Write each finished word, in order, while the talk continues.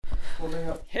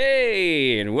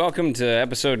Hey, and welcome to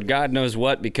episode God knows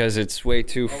what, because it's way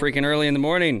too freaking early in the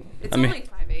morning. It's only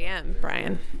 5 a.m.,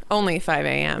 Brian. Only 5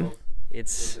 a.m.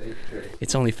 It's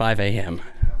only 5 a.m.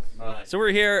 So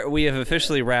we're here. We have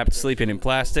officially wrapped Sleeping in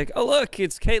Plastic. Oh, look,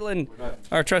 it's Caitlin,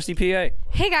 our trusty PA.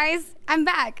 Hey, guys, I'm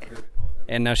back.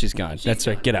 And now she's gone. That's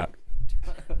right. Get out.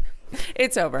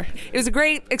 It's over. It was a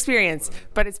great experience,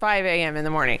 but it's 5 a.m. in the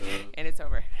morning, and it's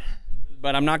over.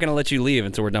 But I'm not going to let you leave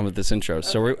until we're done with this intro.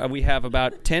 So we have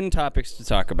about 10 topics to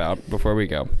talk about before we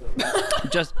go.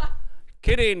 Just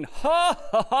kidding. Ha,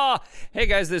 ha, ha. Hey,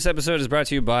 guys, this episode is brought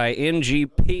to you by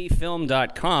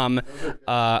ngpfilm.com.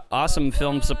 Awesome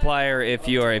film supplier if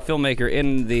you are a filmmaker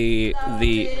in the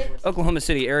Oklahoma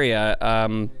City area.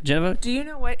 Geneva? Do you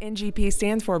know what NGP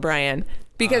stands for, Brian?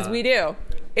 Because we do.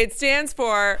 It stands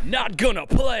for... Not gonna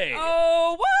play.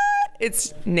 Oh, what?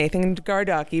 It's Nathan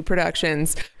Gardocki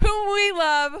Productions, whom we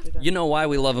love. You know why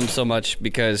we love them so much?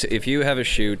 Because if you have a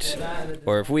shoot,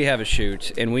 or if we have a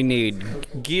shoot, and we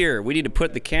need gear, we need to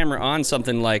put the camera on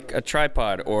something like a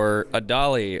tripod or a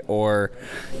dolly, or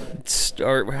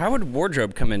how would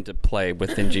wardrobe come into play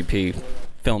with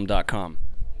ngpfilm.com?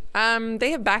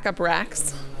 They have backup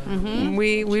racks. Mm-hmm.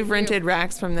 We've rented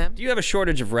racks from them. Do you have a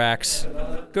shortage of racks?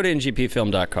 Go to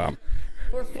ngpfilm.com.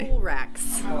 For full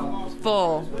racks.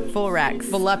 Full racks.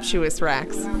 Voluptuous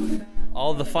racks.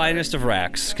 All the finest of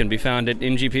racks can be found at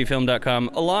ngpfilm.com,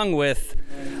 along with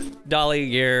dolly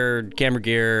gear, camera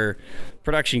gear,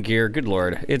 production gear. Good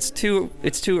Lord. It's too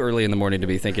early in the morning to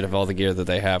be thinking of all the gear that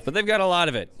they have, but they've got a lot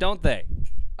of it, don't they?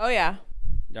 Oh, yeah.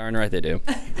 Darn right they do.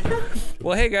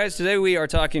 Well, hey, guys, today we are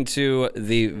talking to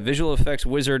the visual effects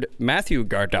wizard, Matthew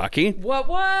Gardocki.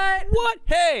 What?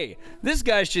 Hey, this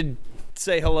guy should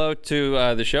say hello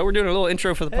to the show. We're doing a little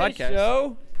intro for the podcast.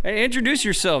 Show. Hey, introduce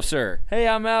yourself, sir. Hey,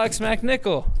 I'm Alex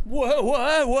McNichol.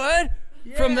 What?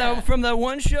 Yeah. From that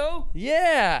one show?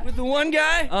 Yeah. With the one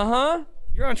guy? Uh-huh.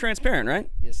 You're on Transparent, right?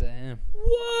 Yes, I am.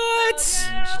 What?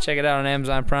 You should check it out on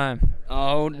Amazon Prime.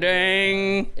 Oh,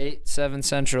 dang. 8, 7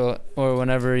 Central, or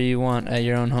whenever you want, at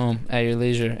your own home, at your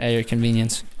leisure, at your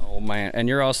convenience. Oh, man. And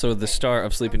you're also the star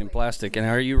of Sleeping in Plastic. And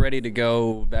are you ready to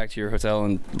go back to your hotel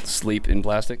and sleep in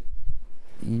plastic?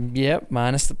 Yep,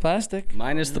 minus the plastic.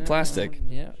 Minus the plastic.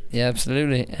 Yeah,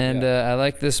 absolutely. And I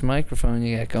like this microphone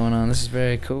you got going on. This is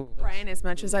very cool. Brian, as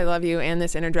much as I love you and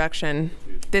this introduction,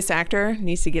 this actor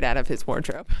needs to get out of his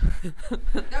wardrobe.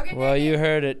 Well, you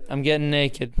heard it. I'm getting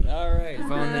naked. All right.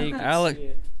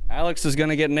 Alex is going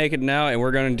to get naked now, and we're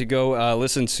going to go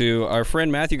listen to our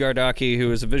friend Matthew Gardocki,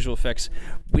 who is a visual effects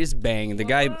whiz-bang. The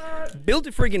guy built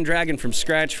a freaking dragon from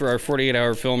scratch for our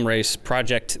 48-hour film race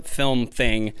project film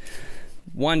thing.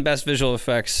 Won Best Visual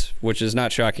Effects, which is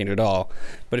not shocking at all.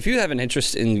 But if you have an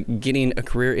interest in getting a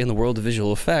career in the world of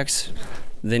visual effects,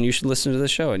 then you should listen to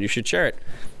this show, and you should share it.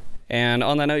 And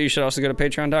on that note, you should also go to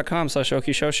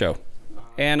patreon.com/OkiShowShow.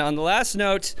 And on the last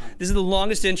note, this is the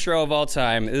longest intro of all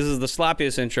time. This is the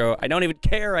sloppiest intro. I don't even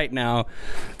care right now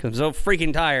because I'm so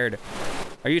freaking tired.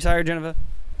 Are you tired, Geneva?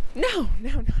 No,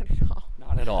 not at all.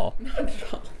 Not at all. Not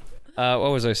at all.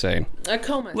 What was I saying? A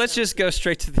coma. Let's just go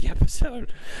straight to the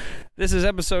episode. This is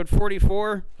episode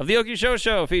 44 of the Okie Show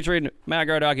Show, featuring Matt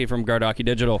Gardocki from Gardocki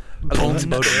Digital. All right,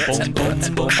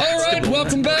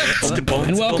 welcome back, and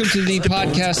welcome to the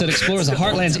podcast that explores the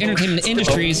heartland's entertainment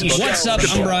industries. What's up?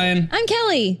 I'm Brian. I'm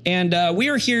Kelly. And we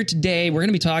are here today. We're going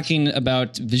to be talking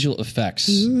about visual effects.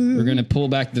 We're going to pull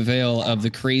back the veil of the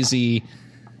crazy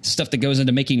stuff that goes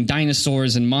into making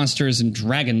dinosaurs and monsters and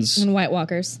dragons. And White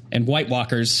Walkers.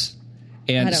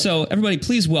 And so, everybody,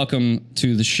 please welcome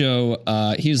to the show.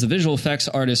 He is the visual effects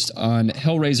artist on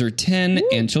Hellraiser 10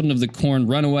 and Children of the Corn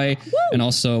Runaway, and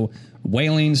also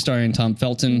Wailing, starring Tom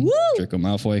Felton, Draco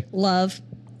Malfoy. Love.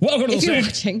 Welcome to if the you're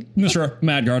stage, watching. Mr.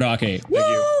 Matt Gardocki. Woo!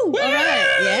 All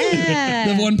right.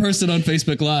 Yeah. The one person on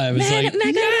Facebook Live is Matt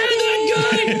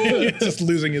Gardocki. Just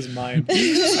losing his mind.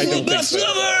 I don't think so.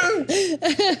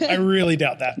 I really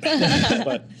doubt that.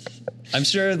 But I'm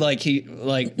sure,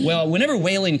 whenever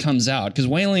Wailing comes out, because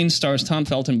Wailing stars Tom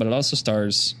Felton, but it also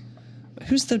stars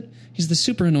he's the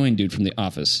super annoying dude from The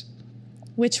Office.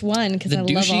 Which one? Because the I love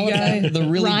all douchey guy, of them. the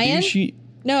really Ryan? douchey.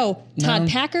 No, Todd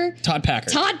Packer. Todd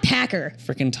Packer.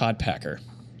 Freaking Todd Packer.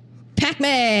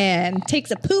 Pac-Man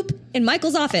takes a poop in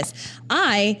Michael's office.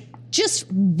 I, just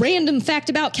random fact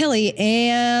about Kelly,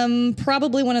 am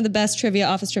probably one of the best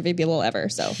office trivia people ever.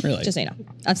 So, really? Just so you know.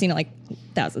 I've seen it like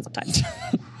thousands of times.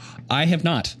 I have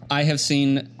not. I have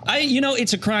seen...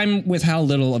 it's a crime with how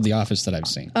little of The Office that I've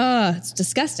seen. It's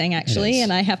disgusting, actually,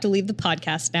 and I have to leave the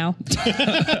podcast now.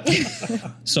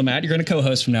 So, Matt, you're going to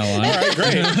co-host from now on. all right,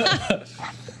 great.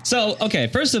 So, okay,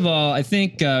 first of all, I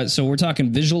think... so we're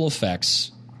talking visual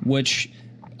effects. which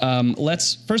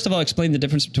let's first of all explain the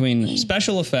difference between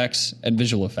special effects and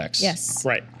visual effects. Yes.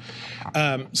 Right.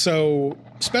 So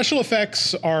special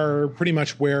effects are pretty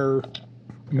much where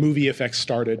movie effects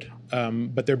started.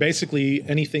 But they're basically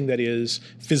anything that is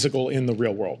physical in the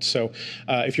real world. So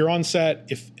if you're on set,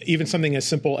 if even something as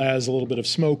simple as a little bit of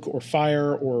smoke or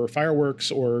fire or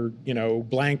fireworks or,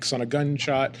 blanks on a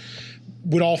gunshot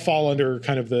would all fall under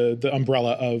kind of the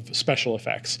umbrella of special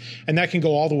effects. And that can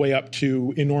go all the way up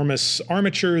to enormous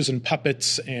armatures and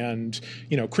puppets and,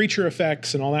 creature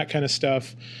effects and all that kind of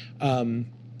stuff.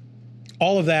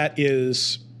 All of that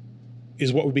is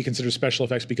what would be considered special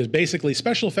effects, because basically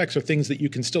special effects are things that you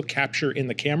can still capture in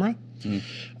the camera,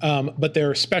 but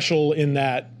they're special in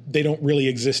that they don't really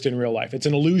exist in real life. It's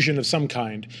an illusion of some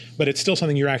kind, but it's still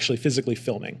something you're actually physically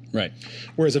filming. Right.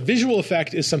 Whereas a visual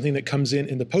effect is something that comes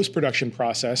in the post-production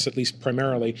process, at least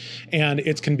primarily, and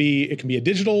it can be a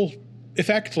digital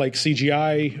effect like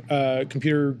CGI,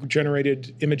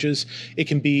 computer-generated images. It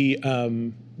can be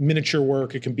miniature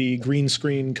work. It can be green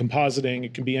screen compositing.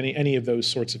 It can be any of those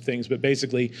sorts of things. But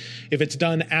basically, if it's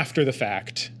done after the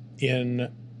fact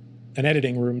in an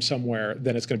editing room somewhere,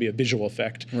 then it's going to be a visual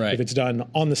effect. Right. If it's done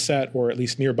on the set or at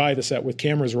least nearby the set with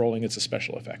cameras rolling, it's a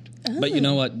special effect. But you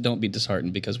know what? Don't be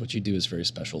disheartened, because what you do is very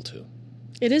special too.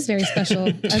 It is very special,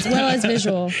 as well as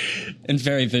visual. And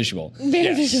very visual.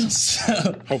 Very visual.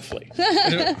 So, Hopefully.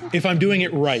 If I'm doing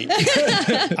it right.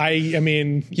 I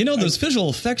mean... those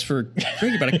visual effects were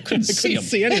great, but I couldn't see them.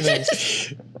 see anything.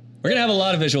 We're going to have a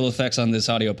lot of visual effects on this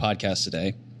audio podcast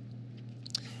today.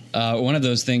 One of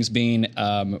those things being,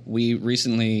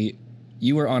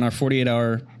 you were on our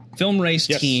 48-hour film race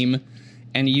team,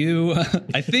 and you,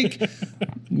 I think,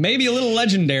 maybe a little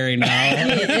legendary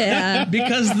now,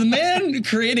 because the man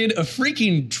created a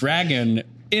freaking dragon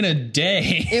in a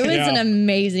day. It was an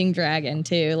amazing dragon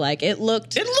too. Like it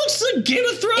looks like Game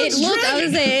of Thrones. I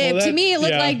was saying, Well, to me, it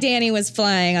looked like Danny was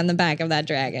flying on the back of that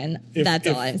dragon. That's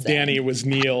all I'm saying. Danny was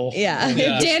Neil. Yeah.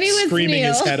 If Danny was screaming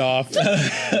Neil. his head off.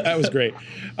 That was great.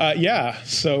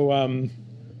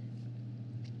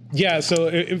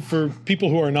 So for people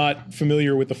who are not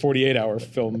familiar with the 48-hour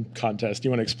film contest, you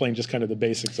want to explain just kind of the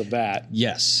basics of that?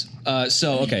 Yes.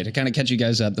 To kind of catch you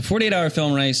guys up, the 48-hour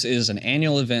film race is an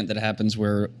annual event that happens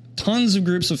where tons of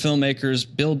groups of filmmakers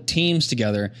build teams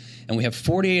together, and we have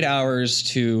 48 hours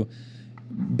to,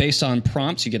 based on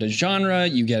prompts, you get a genre,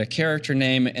 you get a character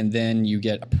name, and then you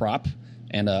get a prop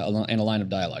and a line of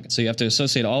dialogue. So you have to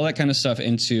associate all that kind of stuff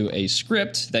into a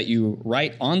script that you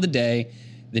write on the day,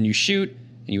 then you shoot,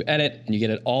 and you edit, and you get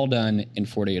it all done in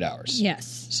 48 hours.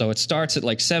 Yes. So it starts at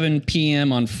like 7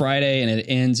 p.m. on Friday, and it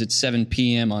ends at 7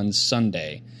 p.m. on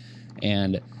Sunday.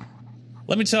 And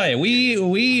let me tell you,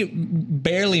 we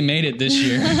barely made it this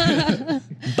year.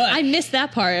 But I missed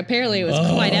that part. Apparently, it was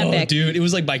quite epic. Dude, it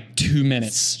was like by 2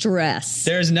 minutes. Stress.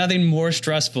 There's nothing more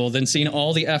stressful than seeing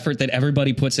all the effort that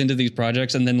everybody puts into these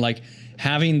projects, and then like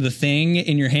having the thing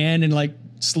in your hand and like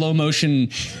slow motion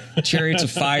chariots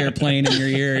of fire playing in your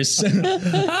ears,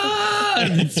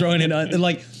 and throwing it on. And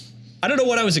like, I don't know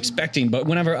what I was expecting, but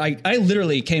whenever I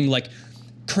literally came like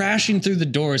crashing through the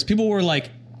doors, people were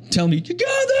like telling me, "You go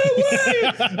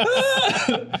that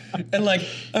way," and like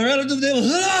I ran up to the table,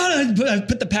 I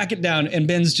put the packet down, and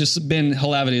Ben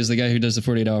Halavity is the guy who does the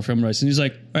 48-hour film race, and he's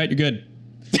like, "All right, you're good."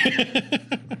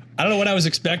 I don't know what I was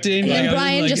expecting. And then like,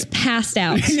 Brian just passed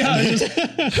out. Yeah, He just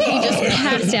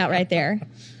passed out right there.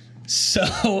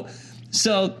 So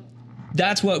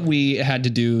that's what we had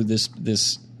to do this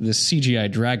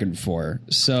CGI dragon for.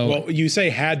 So Well, you say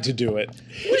had to do it.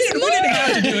 we didn't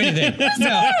have to do anything.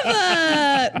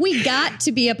 No. We got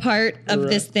to be a part of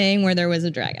this thing where there was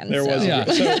a dragon. There was.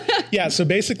 Yeah. So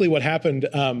basically what happened,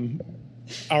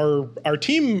 our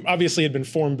team obviously had been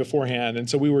formed beforehand, and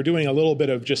so we were doing a little bit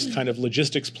of just kind of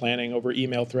logistics planning over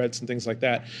email threads and things like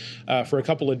that for a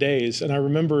couple of days. And I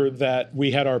remember that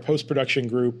we had our post-production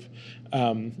group,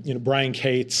 Brian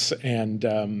Cates and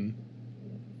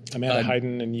Amanda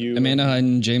Hayden and you. Amanda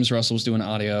Hayden, James Russell was doing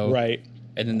audio. Right.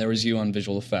 And then there was you on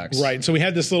visual effects. Right. So we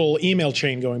had this little email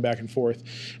chain going back and forth.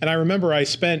 And I remember I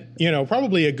spent,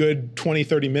 probably a good 20,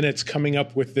 30 minutes coming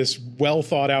up with this well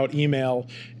thought out email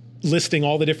listing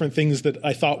all the different things that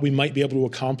I thought we might be able to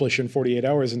accomplish in 48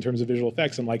 hours in terms of visual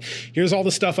effects. I'm like, here's all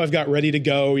the stuff I've got ready to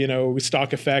go,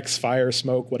 stock effects, fire,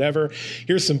 smoke, whatever.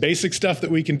 Here's some basic stuff that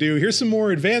we can do. Here's some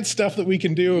more advanced stuff that we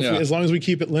can do as long as we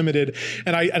keep it limited.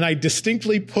 And I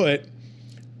distinctly put,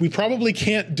 we probably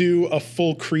can't do a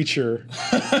full creature,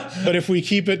 but if we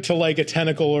keep it to like a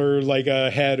tentacle or like a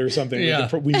head or something,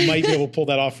 we might be able to pull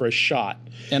that off for a shot.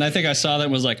 And I think I saw that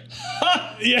and was like,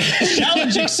 yeah,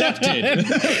 challenge accepted.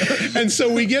 And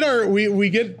so we get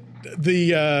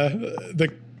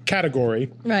the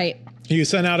category. Right. You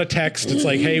send out a text. It's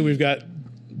like, hey, we've got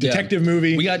detective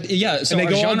movie. We got So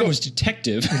our genre was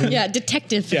detective. Yeah,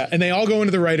 detective. Yeah, and they all go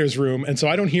into the writer's room, and so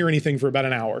I don't hear anything for about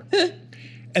an hour.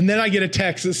 And then I get a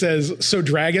text that says, "So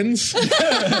dragons?"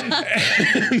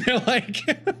 And they're like,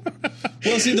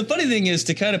 well, see, the funny thing is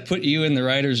to kind of put you in the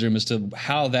writer's room as to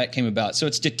how that came about. So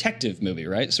it's detective movie,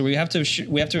 right? So we have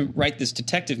to write this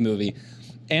detective movie,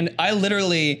 and I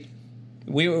literally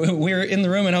we were in the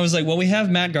room, and I was like, "Well, we have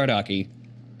Matt Gardocki,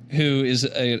 who he's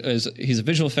a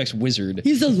visual effects wizard.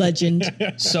 He's a legend.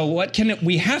 So what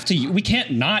we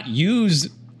can't not use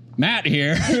Matt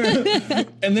here."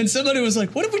 And then somebody was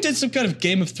like, what if we did some kind of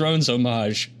Game of Thrones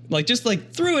homage? Like, just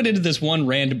like threw it into this one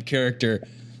random character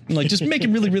and like just make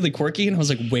him really, really quirky. And I was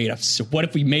like, wait, so what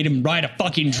if we made him ride a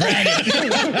fucking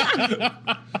dragon?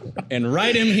 And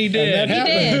ride him he did. He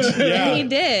did. Yeah. He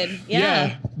did.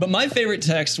 Yeah. But my favorite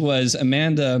text was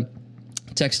Amanda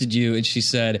texted you and she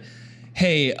said,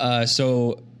 hey, I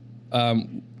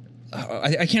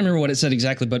can't remember what it said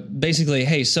exactly, but basically,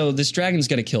 hey, so this dragon's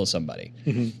going to kill somebody.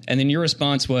 Mm-hmm. And then your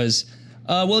response was,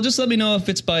 well, just let me know if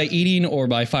it's by eating or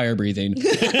by fire breathing.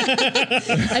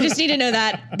 I just need to know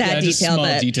that detail. Just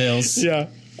small details. yeah.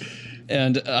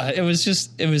 And it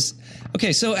was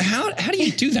okay. So how do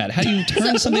you do that? How do you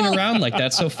turn something around like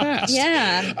that so fast?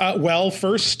 Yeah. Well,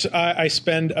 first I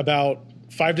spend about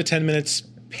 5 to 10 minutes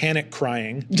panic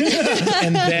crying,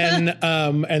 and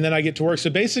then I get to work. So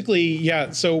basically,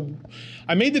 yeah. So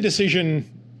I made the decision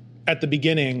at the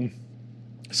beginning,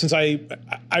 since I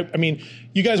mean,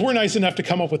 you guys were nice enough to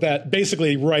come up with that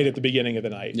basically right at the beginning of the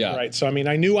night. Yeah. Right. So I mean,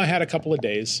 I knew I had a couple of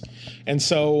days, and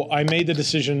so I made the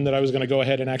decision that I was going to go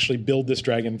ahead and actually build this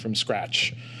dragon from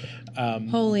scratch.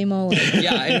 Holy moly.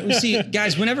 Yeah. And see,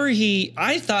 guys,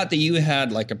 I thought that you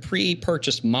had like a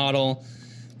pre-purchased model,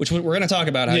 which we're going to talk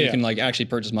about how you can like actually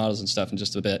purchase models and stuff in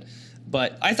just a bit.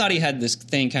 But I thought he had this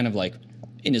thing kind of like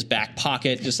in his back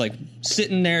pocket, just like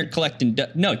sitting there collecting.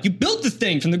 No, you built the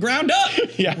thing from the ground up.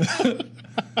 Yeah.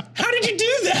 How did you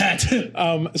do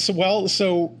that?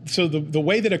 So the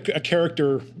way that a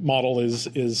character model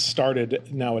is started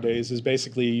nowadays is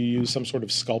basically you use some sort of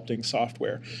sculpting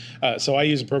software. So I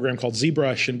use a program called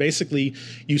ZBrush, and basically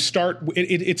you start.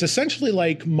 It's essentially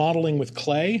like modeling with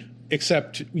clay,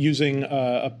 except using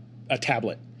a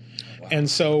tablet. Wow. And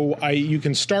so you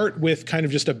can start with kind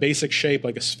of just a basic shape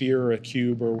like a sphere or a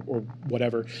cube or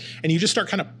whatever, and you just start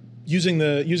kind of using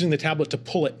the tablet to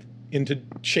pull it into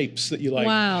shapes that you like.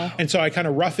 Wow. And so I kind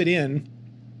of rough it in,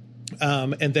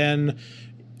 and then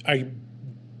I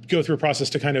go through a process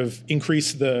to kind of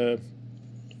increase I'm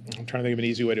trying to think of an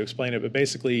easy way to explain it, but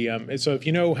basically, so if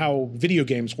you know how video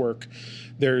games work,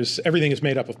 everything is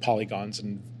made up of polygons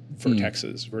and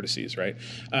vertices, right?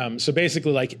 So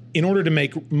basically, like in order to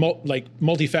make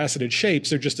multifaceted shapes,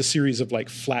 they're just a series of like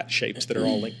flat shapes that are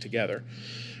all linked together.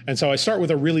 And so I start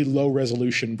with a really low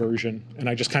resolution version, and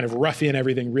I just kind of rough in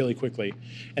everything really quickly,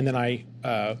 and then I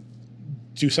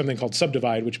do something called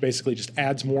subdivide, which basically just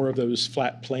adds more of those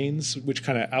flat planes, which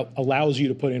kind of allows you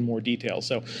to put in more detail.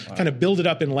 So kind of build it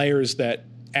up in layers that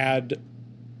add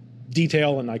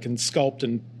detail, and I can sculpt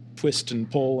and twist and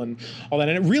pull and all that.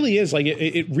 And it really is like,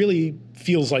 it really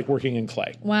feels like working in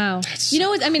clay. Wow. That's you know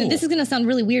what? I mean, cool. this is going to sound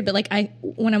really weird, but like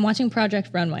when I'm watching Project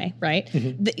Runway, right?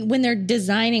 Mm-hmm. When they're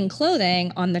designing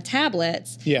clothing on the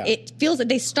tablets, it feels that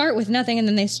they start with nothing, and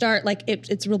then they start like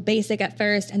it's real basic at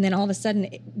first, and then all of a sudden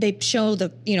they show the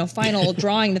final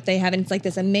drawing that they have, and it's like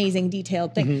this amazing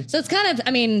detailed thing. Mm-hmm. So it's kind of,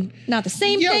 I mean, not the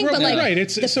same thing, but like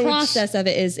the process of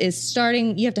it is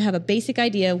starting. You have to have a basic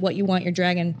idea of what you want your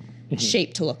dragon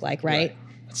shape to look like, right?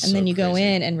 And then you go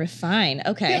in and refine.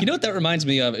 Okay. You know what that reminds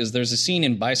me of is there's a scene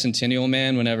in Bicentennial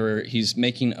Man whenever he's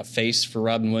making a face for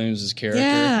Robin Williams' character.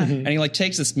 Yeah. And he like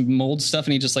takes this mold stuff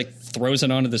and he just like throws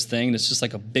it onto this thing and it's just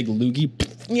like a big loogie.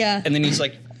 Yeah. And then he's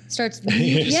like starts but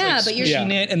you're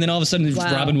it, and then all of a sudden it's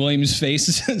Robin Williams'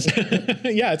 face.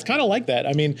 Yeah, it's kind of like that.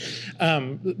 I mean,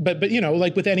 but you know,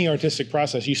 like with any artistic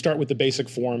process, you start with the basic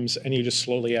forms and you just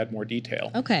slowly add more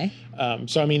detail. Okay.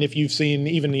 So I mean, if you've seen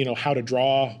even how to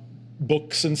draw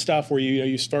books and stuff where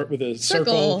you start with a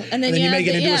circle and then you make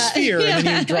it into a sphere and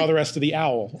then you draw the rest of the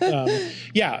owl.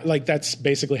 Like that's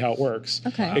basically how it works.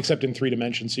 Okay. Except in 3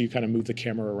 dimensions, so you kind of move the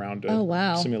camera around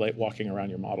to simulate walking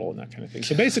around your model and that kind of thing.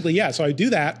 So basically, so I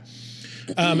do that.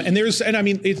 And I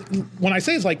mean, when I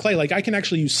say it's like clay, like I can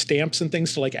actually use stamps and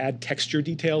things to like add texture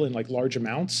detail in like large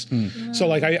amounts. So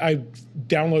like I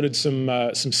downloaded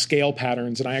some scale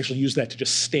patterns, and I actually used that to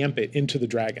just stamp it into the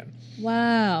dragon.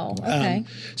 Wow. Okay.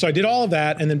 So I did all of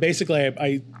that, and then basically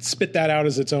I spit that out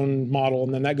as its own model,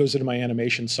 and then that goes into my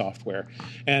animation software.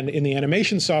 And in the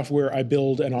animation software, I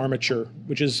build an armature,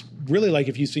 which is really like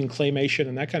if you've seen claymation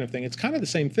and that kind of thing. It's kind of the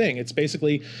same thing. It's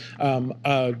basically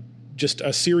just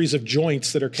a series of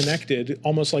joints that are connected,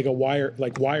 almost like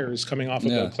wires coming off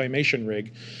of a claymation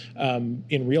rig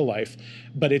in real life.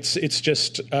 But it's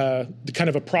just kind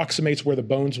of approximates where the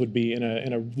bones would be in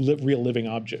a real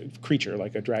living creature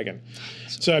like a dragon.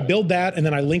 So I build that, and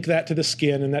then I link that to the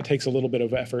skin, and that takes a little bit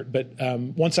of effort. But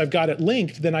once I've got it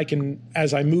linked, then I can,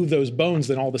 as I move those bones,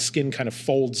 then all the skin kind of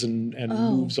folds and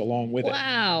moves along with it.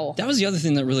 Wow. That was the other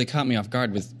thing that really caught me off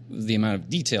guard with the amount of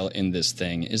detail in this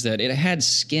thing, is that it had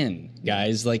skin,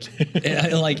 guys. Like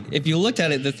if you looked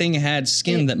at it, the thing had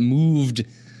skin that moved.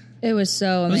 It was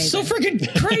so amazing. It was so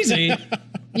freaking crazy.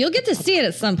 You'll get to see it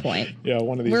at some point. Yeah,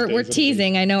 one of these days. We're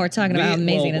teasing. I know we're talking about how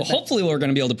amazing it is. Hopefully we're going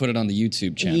to be able to put it on the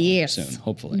YouTube channel soon.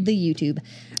 Hopefully. The YouTube.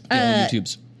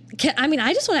 YouTubes. I mean,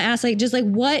 I just want to ask,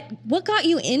 what got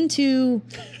you into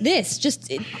this? Just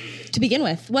to begin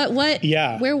with,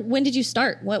 when did you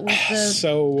start? What was the?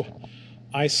 So,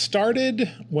 I started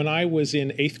when I was in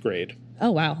 8th grade.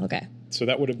 Oh wow! Okay. So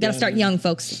that would have got to start young,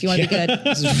 folks, if you want to be good.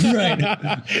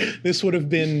 Right. This would have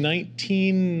been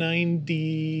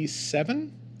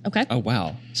 1997. Okay. Oh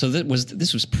wow! So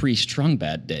this was pre-Strong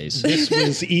Bad days. This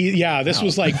was this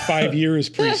was like 5 years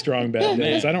pre-Strong Bad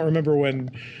days. I don't remember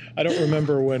when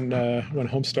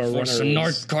Homestar Runner.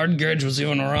 North Card Gauge was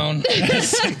even around.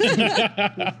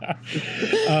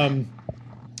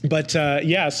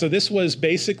 So this was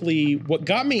basically what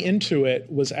got me into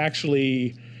it was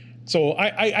actually. So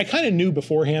I kind of knew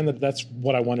beforehand that that's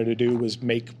what I wanted to do was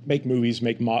make movies,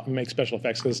 make special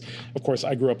effects, because of course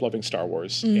I grew up loving Star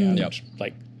Wars and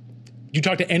like. You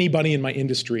talk to anybody in my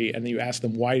industry and then you ask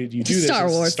them, why did you do this? Star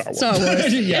Wars. It's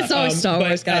always Star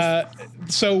Wars, guys.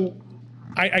 So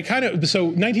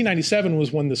 1997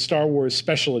 was when the Star Wars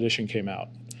Special Edition came out.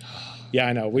 Yeah,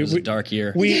 I know. It was a dark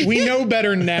year. We know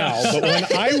better now, but when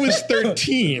I was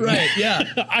 13, right? Yeah,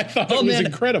 I thought it was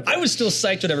incredible. I was still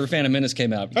psyched whenever Phantom Menace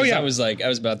came out. Because I was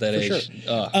about that age.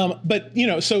 Sure. But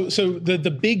so the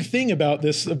big thing about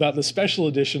the special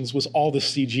editions was all the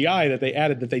CGI that they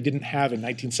added that they didn't have in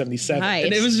 1977,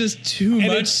 and it was just too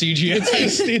much CGI.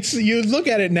 It's you look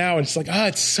at it now and it's like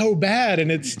it's so bad,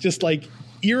 and it's just like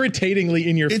irritatingly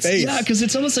in your face. Yeah, because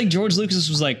it's almost like George Lucas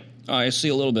was like. I see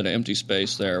a little bit of empty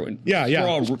space there. Yeah.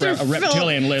 A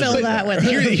reptilian lives. Fill that with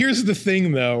here's the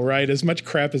thing, though, right? As much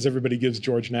crap as everybody gives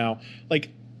George now, like,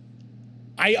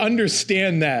 I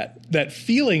understand that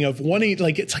feeling of wanting,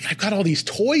 like, it's like I've got all these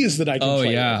toys that I can play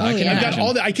with. I've got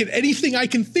all anything I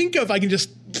can think of, I can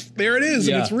just, there it is,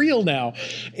 and it's real now.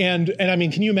 And I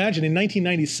mean, can you imagine in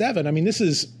 1997? I mean, this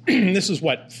is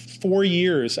what, 4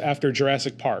 years after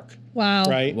Jurassic Park. Wow.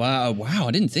 Right? Wow.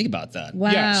 I didn't think about that.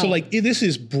 Wow. Yeah. So like this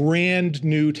is brand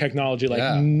new technology.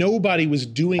 Like nobody was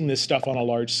doing this stuff on a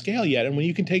large scale yet. And when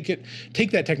you can take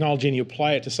that technology and you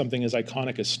apply it to something as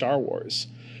iconic as Star Wars,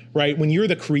 right? When you're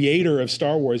the creator of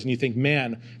Star Wars and you think,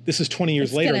 man, this is 20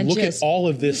 years later, look at all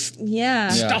of this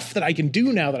stuff that I can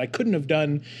do now that I couldn't have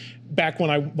done back when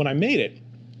I made it.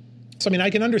 So, I mean, I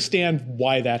can understand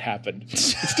why that happened. It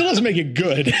still doesn't make it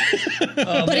good.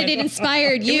 But it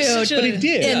inspired you. But it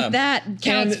did. And that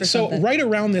counts for something. So right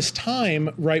around this time,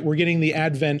 right, we're getting the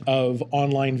advent of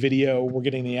online video. We're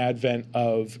getting the advent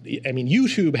of, I mean,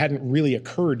 YouTube hadn't really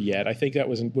occurred yet. I think that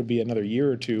would be another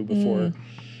year or two before.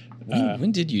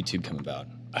 When did YouTube come about?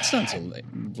 That's not until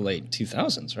late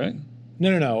 2000s, right?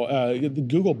 No.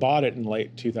 Google bought it in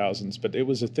late 2000s, but it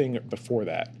was a thing before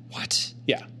that. What?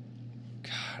 Yeah.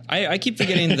 I keep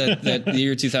forgetting that the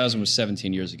year 2000 was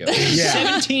 17 years ago. Yeah.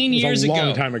 17 years ago. A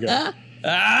long time ago.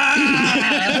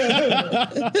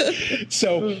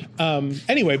 So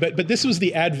anyway, but this was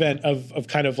the advent of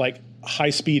kind of like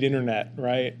high-speed internet,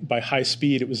 right? By high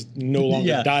speed, it was no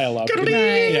longer dial-up.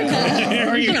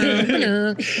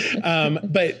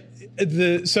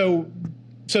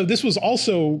 So this was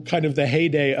also kind of the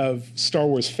heyday of Star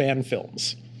Wars fan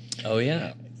films. Oh,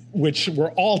 yeah. Which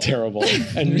were all terrible,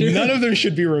 and none of them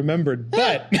should be remembered.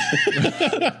 But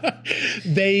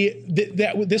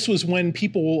this was when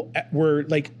people were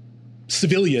like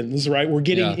civilians, right? Were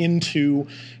getting into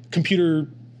computer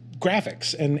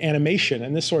graphics and animation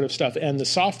and this sort of stuff, and the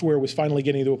software was finally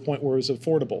getting to a point where it was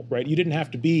affordable, right? You didn't have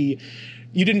to be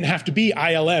you didn't have to be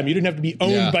ILM. You didn't have to be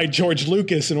owned by George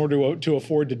Lucas in order to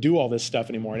afford to do all this stuff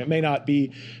anymore. And it may not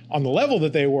be on the level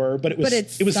that they were, but it was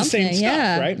the same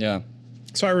stuff, right? Yeah.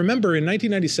 So I remember in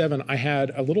 1997, I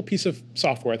had a little piece of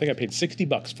software. I think I paid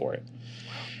 $60 for it.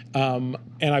 And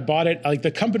I bought it, like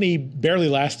the company barely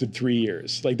lasted 3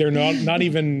 years. Like they're not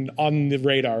even on the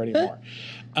radar anymore.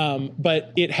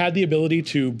 But it had the ability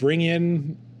to bring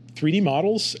in 3D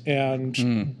models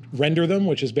and render them,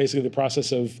 which is basically the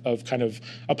process of kind of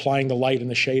applying the light and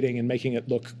the shading and making it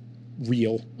look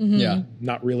real. Mm-hmm. Yeah.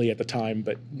 Not really at the time,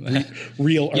 but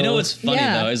real. You know what's funny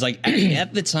though is like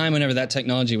at the time whenever that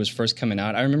technology was first coming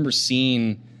out, I remember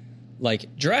seeing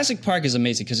like Jurassic Park is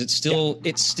amazing because it still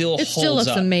looks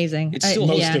amazing. It's still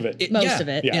most of it. Most of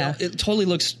it. Yeah. It totally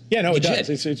looks it legit.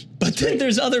 does. But then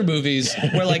there's other movies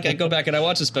where like I go back and I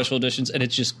watch the special editions and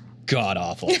it's just god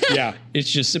awful. Yeah.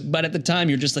 It's just, but at the time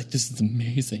you're just like, this is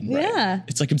amazing. Right? Yeah.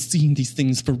 It's like I'm seeing these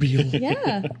things for real.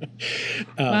 Yeah.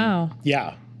 Wow.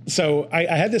 Yeah. So I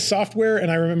had this software,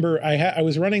 and I remember I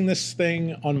was running this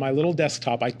thing on my little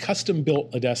desktop. I custom built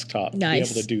a desktop to be able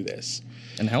to do this.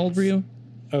 And how old were you?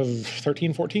 Of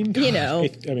 13, 14? You know.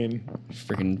 I mean,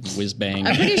 freaking whiz bang.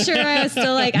 I'm pretty sure I was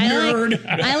still like,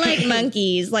 I like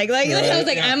monkeys. Like I was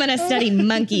like, I'm going to study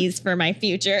monkeys for my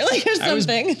future, like or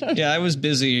something. I was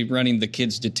busy running the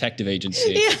kids' detective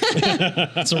agency.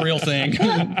 It's a real thing.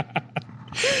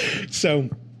 So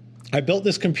I built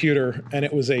this computer, and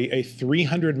it was a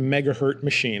 300 megahertz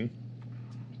machine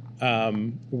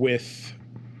with,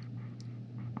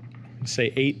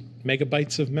 say, 8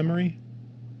 megabytes of memory.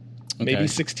 Okay. Maybe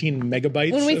 16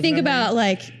 megabytes. When we think memory. about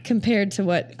like compared to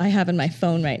what I have in my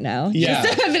phone right now. Yeah.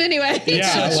 But anyway.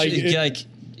 Yeah.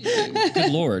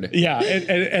 Good Lord. Yeah.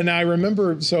 And I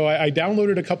remember, so I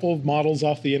downloaded a couple of models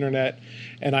off the internet,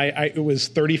 and it was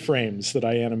 30 frames that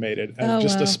I animated. And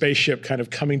a spaceship kind of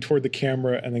coming toward the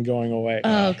camera and then going away.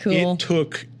 Oh, cool. It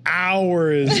took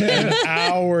hours and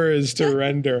hours to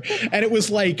render. And it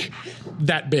was like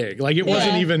that big. Like it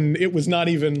was not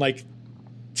even like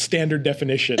standard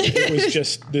definition. It was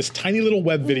just this tiny little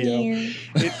web video,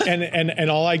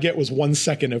 and all I get was 1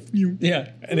 second of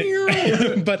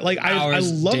but like I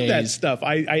love that stuff.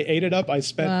 I ate it up. I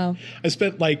spent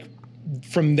like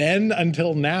from then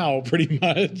until now pretty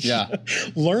much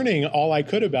learning all I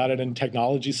could about it, and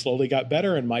technology slowly got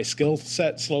better, and my skill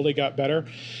set slowly got better.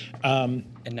 And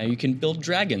now you can build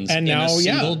dragons in a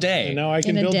single day. And now I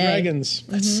can build dragons.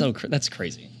 That's that's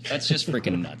crazy. That's just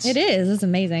freaking nuts. It is. It's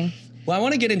amazing. Well, I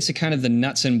want to get into kind of the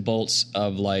nuts and bolts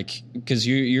of like, because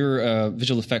you're a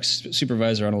visual effects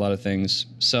supervisor on a lot of things.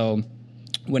 So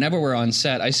whenever we're on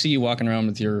set, I see you walking around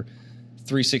with your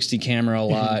 360 camera a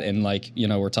lot, and like, you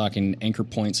know, we're talking anchor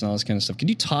points and all this kind of stuff. Can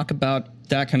you talk about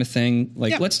that kind of thing?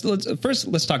 Like, let's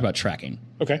talk about tracking.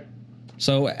 Okay.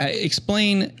 So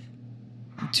explain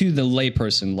to the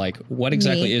layperson, like, what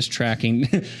exactly is tracking?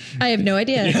 I have no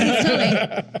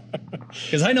idea.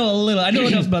 Because I know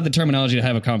enough about the terminology to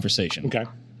have a conversation. Okay.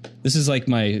 This is like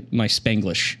my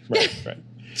Spanglish. Right.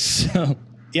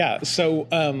 So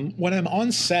when I'm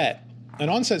on set, an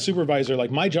on-set supervisor, like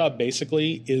my job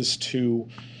basically is to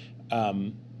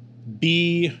I'm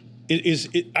the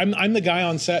guy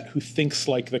on set who thinks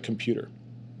like the computer.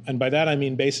 And by that, I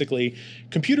mean, basically,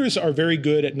 computers are very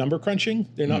good at number crunching.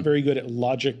 They're not very good at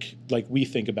logic like we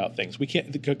think about things.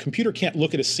 The computer can't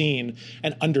look at a scene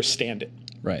and understand it.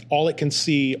 Right. All it can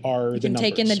see are the numbers.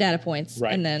 Take in the data points.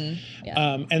 Right. And then,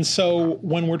 and so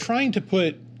when we're trying to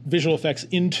put visual effects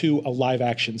into a live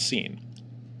action scene,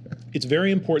 it's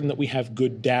very important that we have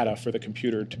good data for the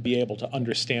computer to be able to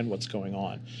understand what's going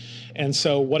on. And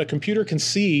so what a computer can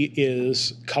see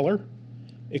is color.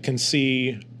 It can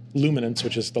see luminance,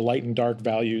 which is the light and dark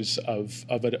values of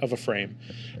a frame,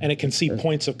 and it can see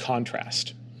points of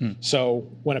contrast. So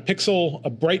when a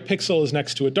bright pixel is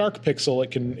next to a dark pixel,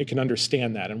 it can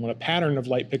understand that, and when a pattern of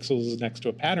light pixels is next to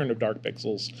a pattern of dark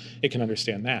pixels, it can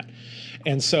understand that.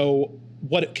 And so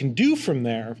what it can do from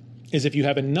there is, if you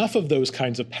have enough of those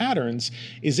kinds of patterns,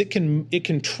 is it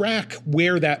can track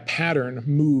where that pattern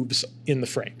moves in the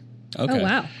frame. Okay. Oh,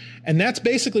 wow. And that's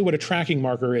basically what a tracking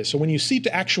marker is. So when you see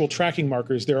actual tracking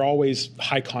markers, they're always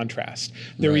high contrast.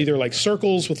 They're either like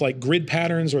circles with like grid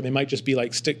patterns, or they might just be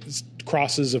like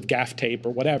crosses of gaff tape or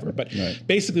whatever. But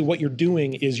basically what you're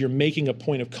doing is you're making a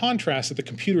point of contrast that the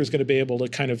computer is going to be able to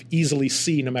kind of easily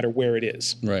see no matter where it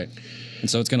is. Right. And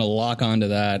so it's going to lock onto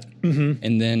that. Mm-hmm.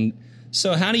 And then,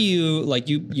 so how do you, like,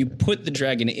 you put the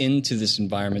dragon into this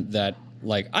environment that,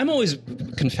 like, I'm always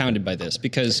confounded by this,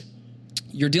 because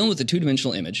you're dealing with a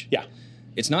two-dimensional image. Yeah.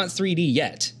 It's not 3D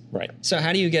yet. Right. So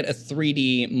how do you get a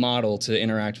 3D model to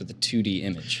interact with a 2D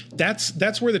image?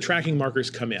 That's where the tracking markers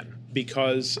come in.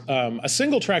 because a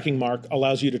single tracking mark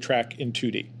allows you to track in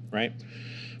 2D, right?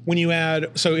 When you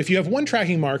add, so if you have one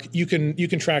tracking mark, you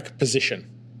can track position,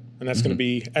 and that's going to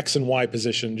be X and Y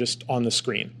position just on the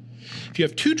screen. If you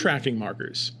have two tracking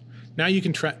markers, now you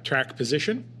can track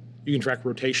position, you can track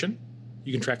rotation,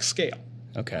 you can track scale.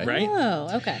 Okay. Right?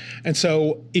 Oh, okay. And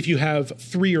so if you have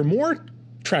three or more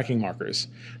tracking markers,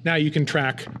 now you can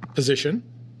track position,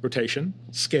 rotation,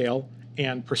 scale,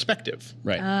 and perspective.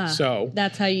 Right. So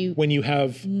that's how you. When you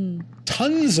have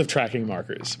tons of tracking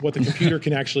markers, what the computer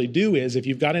can actually do is, if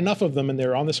you've got enough of them and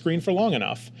they're on the screen for long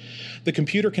enough, the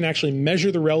computer can actually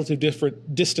measure the relative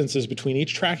different distances between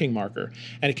each tracking marker,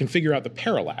 and it can figure out the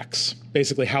parallax,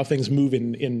 basically how things move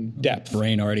in depth.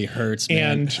 Brain already hurts,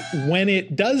 man. And when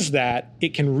it does that,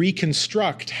 it can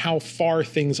reconstruct how far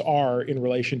things are in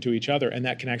relation to each other, and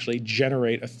that can actually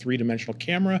generate a three-dimensional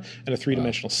camera and a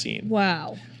three-dimensional scene.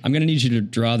 Wow. I'm going to need you to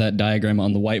draw that diagram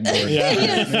on the whiteboard.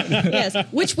 Yes,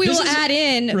 which we will add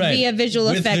in via visual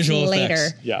effects later.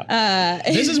 Yeah.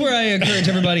 This is where I encourage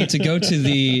everybody to go to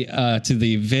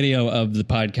the video of the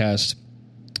podcast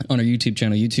on our YouTube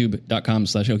channel,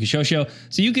 youtube.com/okishosho,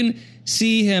 so you can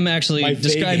see him actually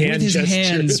describe with his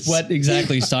hands what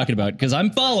exactly he's talking about, because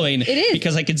I'm following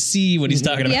because I can see what he's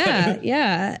talking about.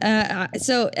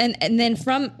 So and then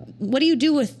from, what do you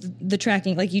do with the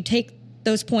tracking? Like, you take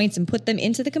those points and put them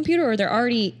into the computer, or they're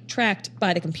already tracked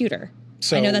by the computer?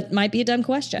 So, I know that might be a dumb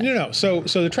question. No. So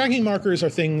the tracking markers are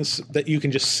things that you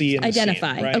can just see in the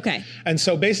identify. Scene, right? Okay. And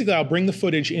so basically, I'll bring the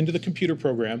footage into the computer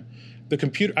program. The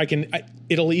computer,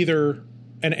 it'll either,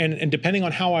 and depending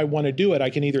on how I want to do it,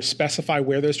 I can either specify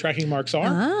where those tracking marks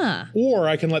are, or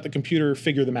I can let the computer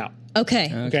figure them out. Okay.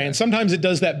 And sometimes it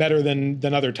does that better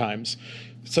than other times.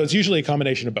 So it's usually a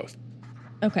combination of both.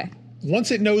 Okay. Once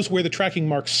it knows where the tracking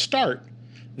marks start,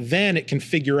 then it can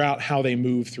figure out how they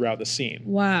move throughout the scene.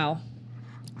 Wow.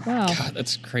 God,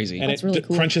 that's crazy. And that's it really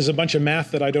cool. crunches a bunch of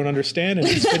math that I don't understand, and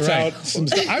it spits out some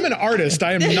stuff. I'm an artist.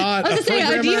 I am not a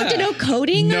programmer. Do you have to know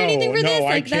coding or anything for this? No,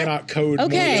 I cannot code.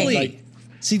 Okay. Really?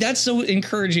 See, that's so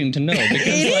encouraging to know, because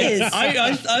is.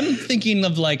 I'm thinking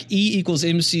of like E equals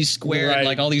MC squared,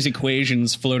 like all these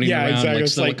equations floating around exactly. like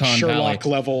It's Silicon like Sherlock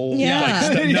Valley level.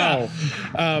 Yeah.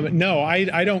 No,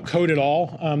 I don't code at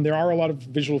all. There are a lot of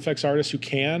visual effects artists who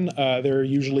can. They're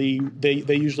usually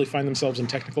they usually find themselves in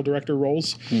technical director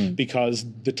roles, because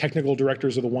the technical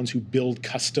directors are the ones who build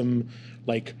custom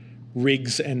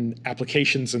rigs and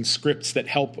applications and scripts that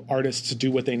help artists do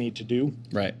what they need to do.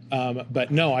 Right.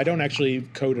 But no, I don't actually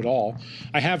code at all.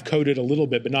 I have coded a little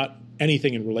bit, but not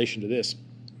anything in relation to this.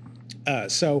 I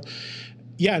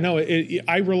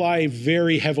rely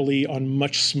very heavily on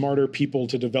much smarter people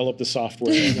to develop the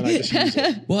software, and then I just use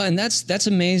it. Well, and that's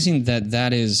amazing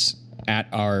that is at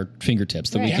our fingertips,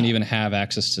 that we can even have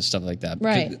access to stuff like that.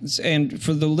 Right. And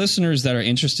for the listeners that are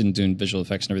interested in doing visual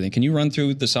effects and everything, can you run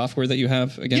through the software that you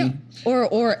have again?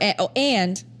 Yeah.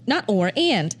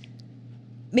 And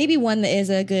maybe one that is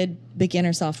a good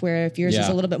beginner software if yours is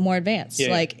a little bit more advanced.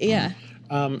 So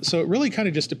it really kind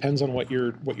of just depends on what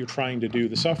you're trying to do.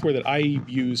 The software that I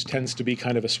use tends to be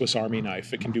kind of a Swiss Army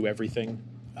knife. It can do everything.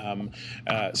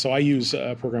 So I use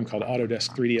a program called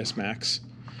Autodesk 3ds Max.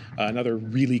 Another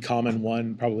really common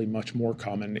one, probably much more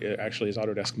common, actually, is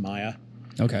Autodesk Maya.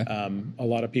 Okay. A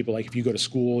lot of people, if you go to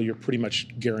school, you're pretty much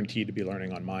guaranteed to be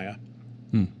learning on Maya.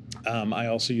 I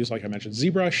also use, like I mentioned,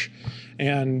 ZBrush,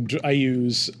 and I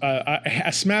use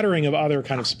a smattering of other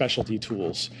kind of specialty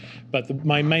tools. But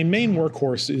my main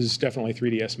workhorse is definitely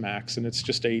 3ds Max, and it's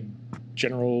just a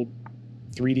general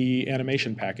 3D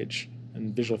animation package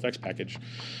and visual effects package.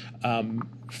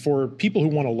 For people who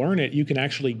want to learn it, you can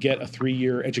actually get a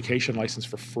 3-year education license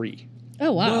for free.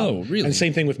 Oh, wow. Whoa, really? And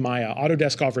same thing with Maya.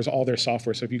 Autodesk offers all their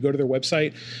software. So if you go to their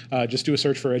website, just do a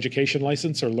search for education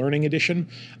license or learning edition,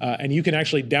 and you can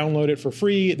actually download it for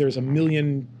free. There's a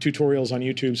million tutorials on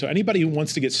YouTube. So anybody who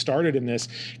wants to get started in this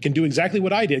can do exactly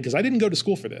what I did, because I didn't go to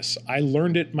school for this. I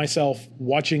learned it myself,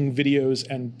 watching videos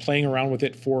and playing around with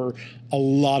it for a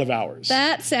lot of hours.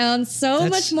 That sounds so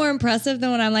much more impressive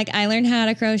than when I'm like, I learned how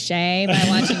to crochet by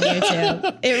watching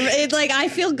YouTube. It's like, I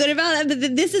feel good about it,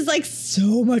 but this is like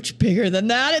so much bigger than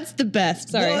that. It's the best.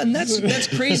 Sorry. Well, and that's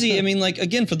crazy. I mean,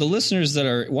 again, for the listeners that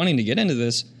are wanting to get into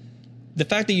this, the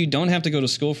fact that you don't have to go to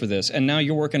school for this, and now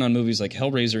you're working on movies like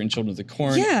Hellraiser and Children of the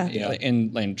Corn,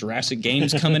 and Jurassic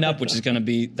Games coming up, which is going to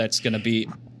be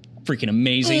freaking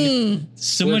amazing.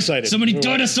 We're excited. So many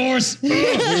dinosaurs.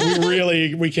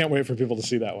 we can't wait for people to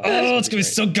see that one. Oh, it's going to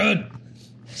be so good.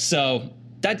 So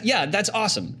that's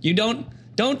awesome. You don't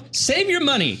save your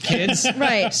money, kids.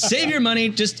 Right. Save your money.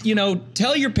 Just,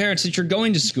 tell your parents that you're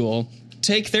going to school.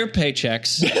 take their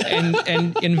paychecks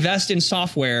and invest in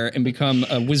software and become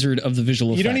a wizard of the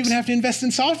visual effects. You don't even have to invest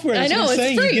in software. That's I know, what I'm it's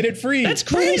saying. free. You get it free. That's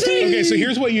crazy. Okay, so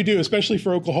here's what you do, especially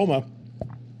for Oklahoma.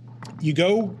 You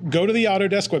go to the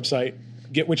Autodesk website,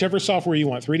 get whichever software you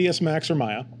want, 3ds Max or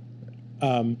Maya,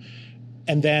 and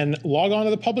then log on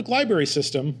to the public library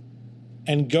system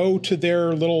and go to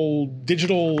their little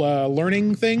digital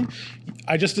learning thing.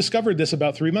 I just discovered this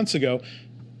about 3 months ago.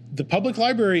 The public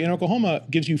library in Oklahoma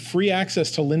gives you free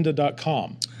access to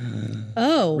lynda.com.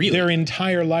 Oh, Really? Their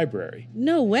entire library.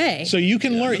 no way. So you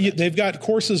can learn. They've got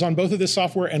courses on both of this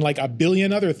software and like a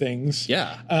billion other things.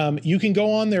 Yeah. You can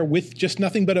go on there with just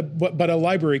nothing but a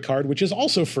library card, which is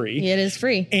also free, It is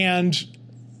free. and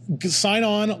sign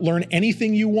on, learn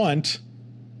anything you want,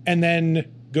 and then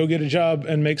go get a job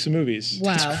and make some movies.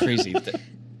 Wow. Crazy.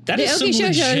 That The is some Okie Show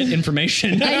legit Show.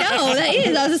 information. I know, that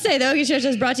is. I was going to say, the Okie Show Show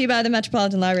is brought to you by the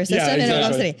Metropolitan Library System in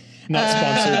Oklahoma City. Not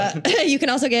sponsored. You can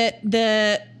also get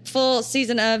the full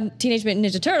season of Teenage Mutant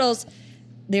Ninja Turtles,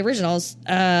 the originals,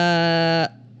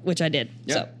 which I did.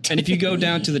 Yeah. So, And if you go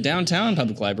down to the downtown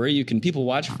public library, you can people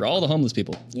watch for all the homeless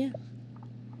people. yeah.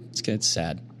 It's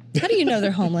sad. How do you know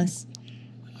they're homeless?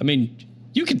 I mean,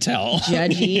 you can tell.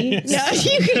 Judgy. No,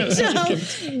 you can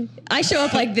tell. I show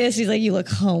up like this. He's like, you look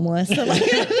homeless. I'm like,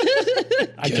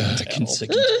 I can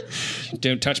tell.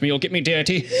 Don't touch me, you'll get me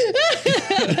dirty.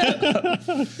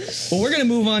 Well, we're going to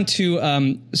move on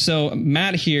to, so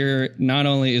Matt here not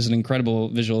only is an incredible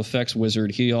visual effects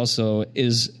wizard, he also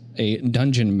is a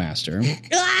dungeon master.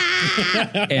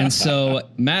 And so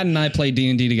Matt and I play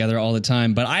D&D together all the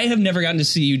time, but I have never gotten to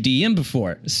see you DM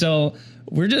before. So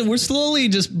we're slowly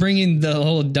just bringing the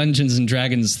whole Dungeons and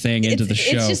Dragons thing into the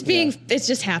show. it's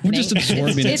just happening. We're just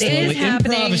absorbing it It slowly. is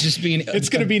happening. Improv is just being It's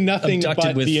going to be nothing but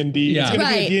abducted with- D&D. Yeah. It's going to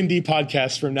Right. be a D&D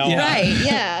podcast from now on. Right,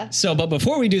 yeah. So, but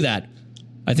before we do that,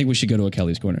 I think we should go to a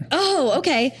Kelly's Corner. Oh,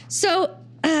 okay. So,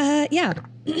 yeah.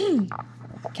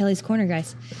 Kelly's Corner,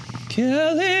 guys.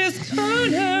 Kelly's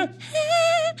Corner.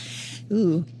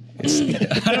 Ooh, I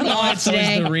don't know why it's always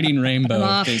today. the Reading Rainbow. I'm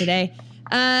off thing. today.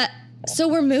 So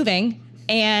we're moving,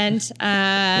 and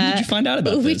When did you find out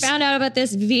about we this? found out about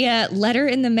this via letter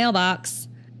in the mailbox.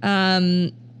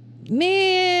 A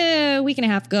week and a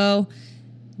half ago,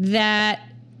 that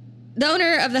the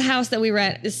owner of the house that we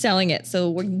rent is selling it. So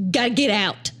we gotta get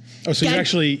out. Oh, so you Gotta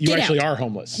actually get out. are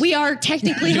homeless. We are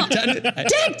technically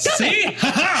See?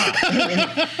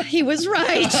 He was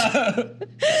right.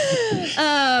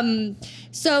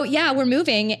 So yeah, we're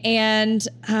moving, and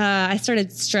I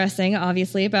started stressing,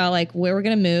 obviously, about like where we're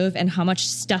gonna move and how much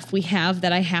stuff we have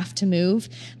that I have to move,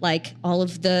 like all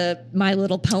of the My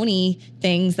Little Pony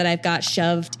things that I've got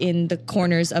shoved in the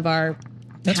corners of our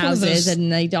That's one of houses, those- and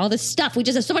like, all this stuff. We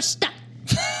just have so much stuff.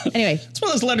 Anyway. It's one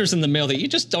of those letters in the mail that you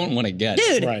just don't want to get.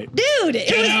 Dude, Right.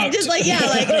 it was out. just like,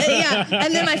 yeah.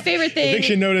 And then my favorite thing.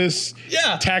 Eviction notice,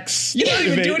 Yeah. tax. You don't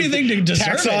even do anything to deserve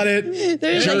tax it. audit,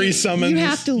 There's jury like, summons. You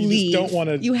have to leave. Just don't want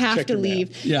to. You have check to your mail.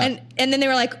 leave. Yeah. And then they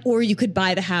were like, or you could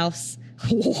buy the house.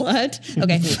 What?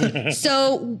 Okay.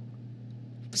 So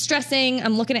stressing.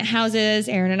 I'm looking at houses.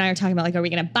 Aaron and I are talking about like, are we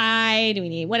going to buy?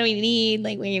 What do we need?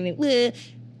 Like, we're gonna,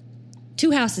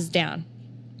 2 houses down.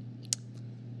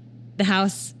 The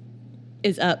house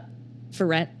is up for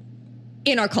rent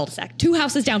in our cul-de-sac. 2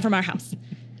 houses down from our house.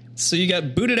 So you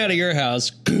got booted out of your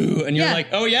house, and you're Yeah. like,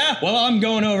 oh yeah? Well, I'm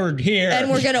going over here.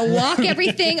 And we're gonna walk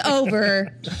everything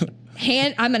over.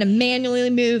 I'm gonna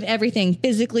manually move everything,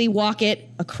 physically walk it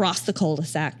across the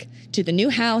cul-de-sac to the new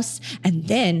house, and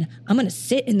then I'm gonna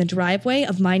sit in the driveway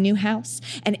of my new house.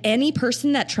 And any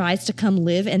person that tries to come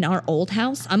live in our old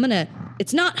house,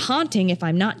 it's not haunting if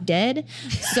I'm not dead.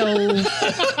 So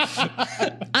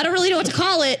I don't really know what to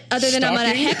call it other than I'm gonna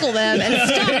Stalking? heckle them and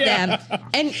stalk them.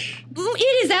 And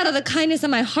it is out of the kindness of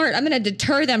my heart. I'm gonna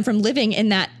deter them from living in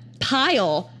that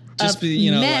pile Just of be,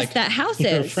 you know, mess like, that house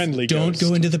You're a is. friendly don't ghost.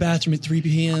 go into the bathroom at 3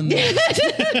 p.m.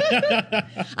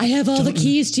 I have all the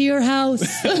keys to your house.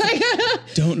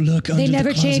 Don't look under They the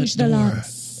never closet changed the door.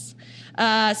 locks.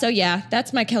 So yeah,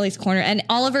 that's my Kelly's Corner. And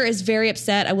Oliver is very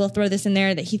upset. I will throw this in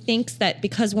there that he thinks that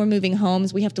because we're moving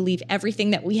homes, we have to leave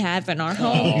everything that we have in our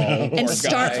home and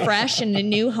start fresh in a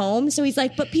new home. So he's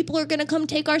like, but people are going to come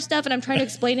take our stuff. And I'm trying to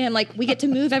explain to him, like, we get to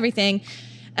move everything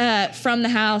from the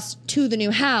house to the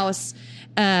new house.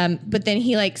 But then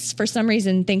he, like, for some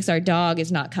reason thinks our dog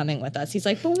is not coming with us. He's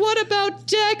like, but what about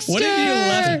Dexter? What if you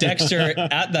left Dexter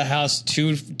at the house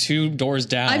two doors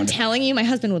down? I'm telling you, my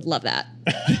husband would love that.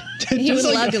 He would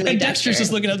Just love to leave and Dexter. Dexter's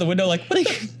just looking out the window like, what are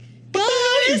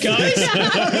you guys.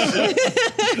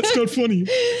 It's not funny.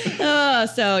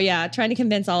 So yeah, trying to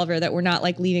convince Oliver that we're not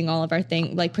like leaving all of our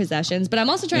possessions, but I'm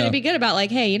also trying to be good about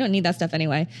like, hey, you don't need that stuff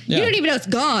anyway. Yeah. You don't even know it's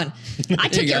gone. I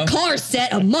took your car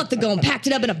set a month ago and packed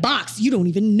it up in a box. You don't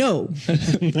even know.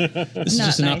 This is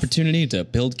just an opportunity to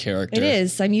build character. It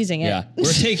is. I'm using it. Yeah,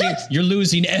 you're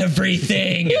losing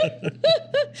everything.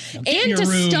 And to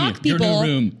stalk people.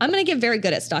 I'm going to get very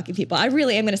good at stalking people. I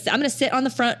really am going to. I'm going to sit on the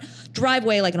front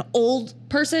driveway like an old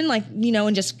person, like, you know,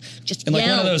 and just and like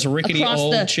one of those rickety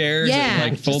old chairs,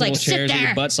 like foldable chairs with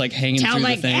your butts like hanging through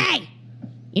the thing. Hey,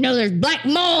 you know, there's black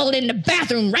mold in the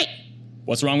bathroom, right?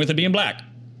 What's wrong with it being black?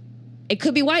 It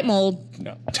could be white mold.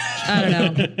 No, I don't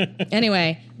know.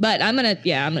 Anyway, but I'm gonna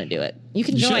do it. You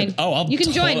can join. You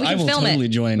can join. We can film totally it.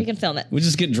 Join. We can film it. We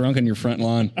just get drunk on your front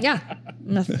lawn. Yeah,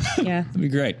 yeah. That'd be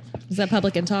great. Is that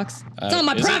public in talks? It's on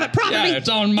my private property. Yeah, it's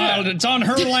on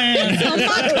her land. It's on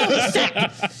my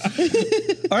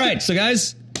cul-de-sac. All right, so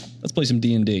guys, let's play some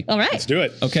D&D. All right, let's do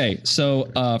it. Okay,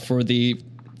 so for the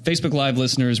Facebook Live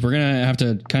listeners, we're going to have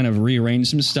to kind of rearrange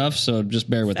some stuff, so just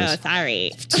bear with us. Oh,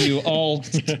 sorry. To all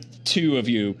two of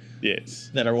you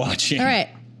that are watching. All right.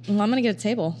 Well, I'm going to get a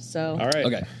table, so. All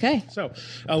right. Okay. So,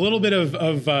 a little bit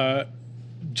of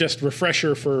just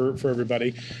refresher for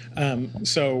everybody.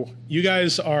 So, you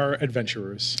guys are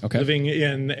adventurers. Living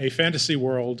in a fantasy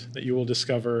world that you will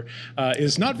discover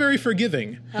is not very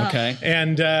forgiving. Okay.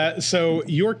 And so,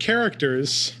 your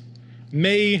characters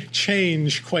may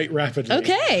change quite rapidly.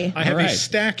 Okay. I have a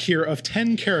stack here of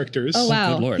 10 characters. Oh,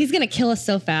 wow. Good Lord. He's going to kill us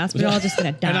so fast. We're all just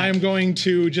going to die. And I am going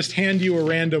to just hand you a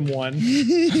random one.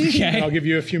 Okay. And I'll give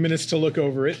you a few minutes to look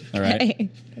over it. All right.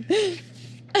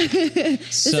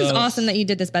 This is awesome that you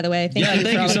did this, by the way. Thank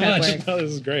you so much. Oh,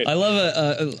 this is great. I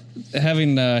love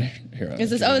having here. Is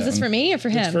this for me or for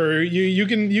him? It's for you.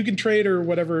 You can trade or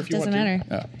whatever if you Doesn't want to.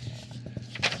 matter.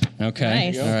 Oh.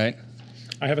 Okay. Nice. All right.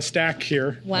 I have a stack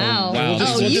here. Wow.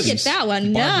 We'll you get that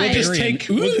one. Nice.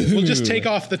 We'll just take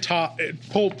off the top,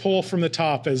 pull from the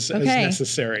top as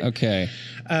necessary. Okay.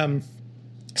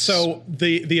 So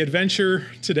the adventure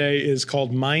today is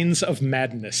called Minds of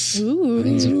Madness. Ooh.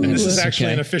 And this is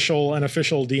actually an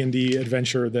official D&D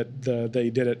adventure that they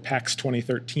did at PAX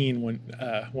 2013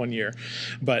 one year,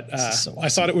 but so awesome. I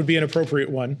thought it would be an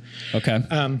appropriate one. Okay.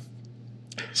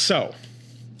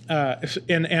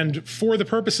 And for the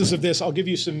purposes of this, I'll give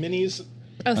you some minis.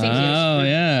 Oh, thank you. Oh,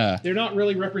 yeah. They're not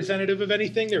really representative of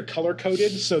anything. They're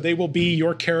color-coded, so they will be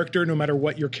your character no matter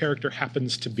what your character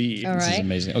happens to be. All right. This is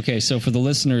amazing. Okay, so for the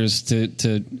listeners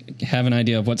to have an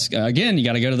idea of what's... Again, you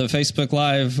got to go to the Facebook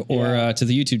Live or to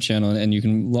the YouTube channel, and you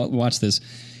can watch this.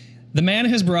 The man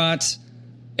has brought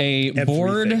a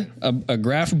board, a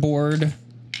graph board.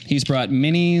 He's brought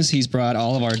minis. He's brought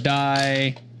all of our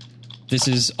die. This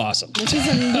is awesome.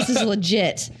 This is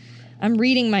legit. I'm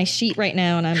reading my sheet right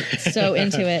now, and I'm so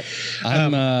into it.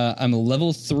 I'm a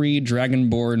level 3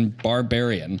 Dragonborn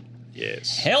Barbarian.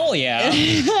 Yes. Hell yeah.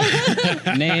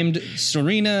 Named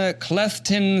Serena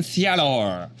Clefton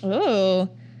Theodore. Oh.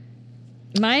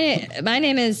 My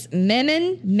name is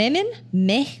Mehmin.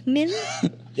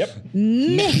 Yep.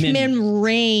 Mehmin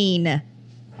Rain.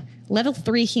 Level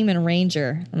 3 human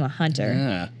ranger. I'm a hunter.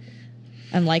 Yeah.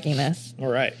 I'm liking this.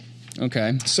 All right.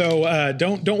 Okay. So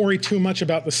don't worry too much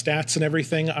about the stats and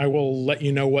everything. I will let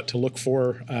you know what to look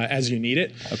for as you need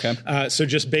it. Okay. So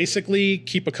just basically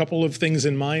keep a couple of things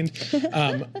in mind.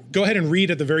 Go ahead and read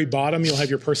at the very bottom. You'll have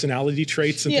your personality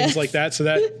traits and things like that. So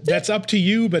that's up to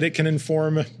you, but it can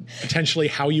inform potentially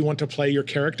how you want to play your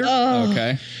character. Oh.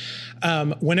 Okay.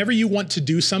 Whenever you want to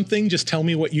do something, just tell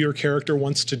me what your character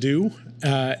wants to do,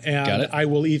 and I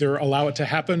will either allow it to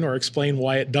happen or explain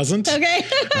why it doesn't. Okay.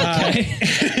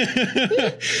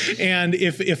 And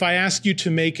if I ask you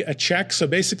to make a check, so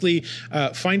basically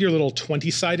find your little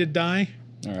 20-sided die.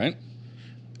 All right.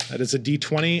 That is a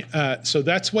D20. So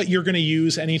that's what you're going to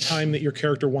use anytime that your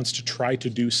character wants to try to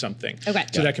do something. Okay.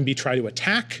 So that can be try to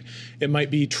attack. It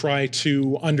might be try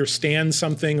to understand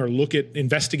something or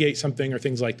investigate something or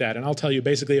things like that. And I'll tell you,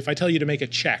 basically, if I tell you to make a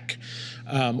check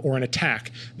or an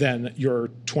attack, then your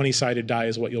 20-sided die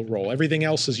is what you'll roll. Everything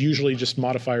else is usually just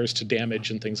modifiers to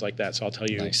damage and things like that. So I'll tell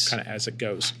you kind of as it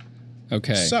goes.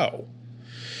 Okay. So...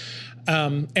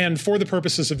 and for the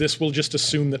purposes of this, we'll just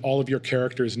assume that all of your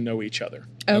characters know each other.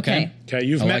 Okay. Okay.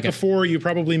 You've met before. You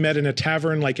probably met in a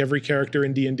tavern, like every character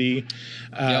in D&D,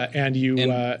 and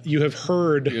you have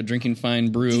heard. You're drinking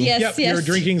fine brew. Yes. You're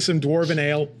drinking some dwarven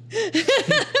ale,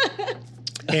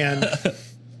 and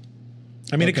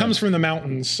I mean it comes from the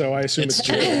mountains, so I assume it's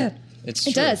true.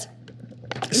 It does.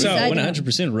 So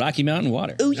 100% Rocky Mountain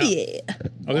water. Oh, yeah.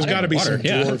 Oh, there's got to be Water, some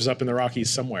yeah. dwarves up in the Rockies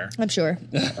somewhere. I'm sure.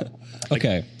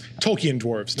 Okay. Tolkien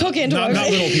dwarves. Tolkien Not dwarves.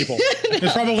 little people.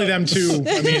 There's probably them too.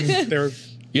 I mean, they're...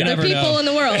 You There are never people know. in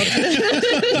the world.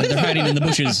 They're hiding in the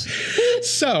bushes.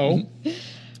 So,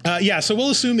 so we'll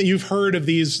assume that you've heard of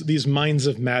these Mines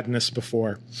of Madness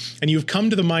before, and you've come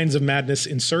to the Mines of Madness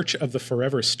in search of the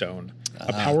Forever Stone,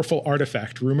 a powerful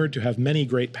artifact rumored to have many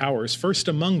great powers, first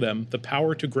among them, the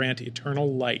power to grant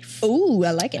eternal life. Ooh,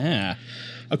 I like it. Ah.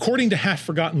 According to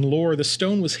half-forgotten lore, the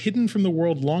stone was hidden from the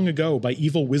world long ago by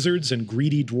evil wizards and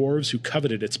greedy dwarves who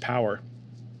coveted its power.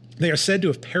 They are said to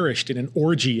have perished in an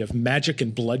orgy of magic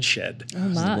and bloodshed. Oh,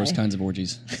 my. The worst kinds of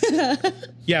orgies.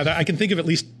 Yeah, I can think of at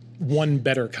least one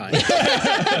better kind.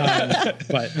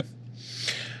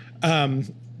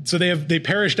 So they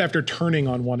perished after turning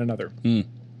on one another.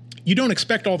 You don't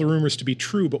expect all the rumors to be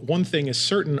true, but one thing is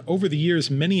certain. Over the years,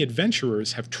 many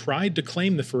adventurers have tried to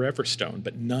claim the Forever Stone,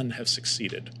 but none have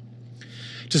succeeded.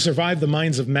 To survive the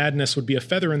Mines of Madness would be a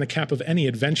feather in the cap of any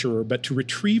adventurer, but to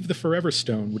retrieve the Forever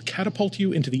Stone would catapult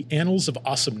you into the annals of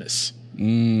awesomeness.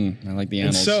 I like the And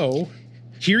animals. so,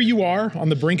 here you are on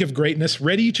the brink of greatness,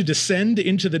 ready to descend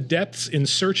into the depths in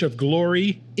search of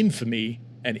glory, infamy,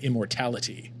 and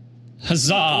immortality.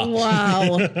 Huzzah!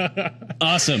 Wow.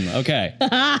 Awesome. Okay.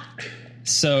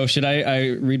 So should I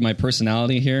read my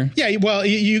personality here? Yeah, well,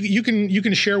 you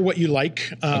can share what you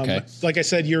like. Okay. Like I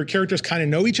said, your characters kind of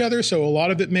know each other, so a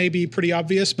lot of it may be pretty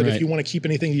obvious. But Right. if you want to keep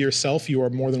anything to yourself, you are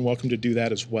more than welcome to do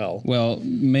that as well. Well,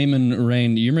 Maimon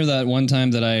Rain, you remember that one time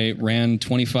that I ran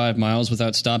 25 miles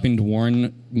without stopping to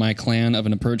warn my clan of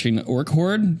an approaching orc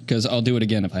horde? Because I'll do it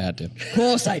again if I had to. Of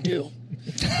course I do.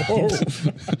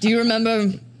 Do you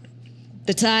remember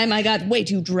the time I got way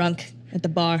too drunk at the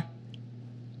bar?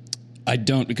 I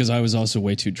don't, because I was also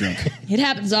way too drunk. It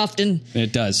happens often.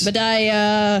 It does. But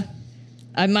I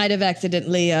might have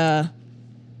accidentally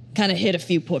kind of hit a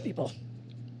few poor people.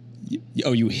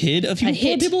 Oh, you hid a few I poor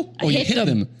hit. people? I Oh, you hit hit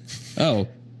them. them. Oh,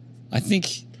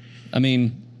 I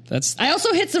mean, that's... I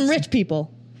also hit some rich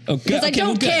people. Oh, good. Because I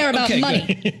don't care about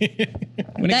money.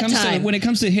 When it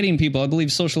comes to hitting people, I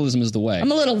believe socialism is the way.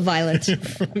 I'm a little violent.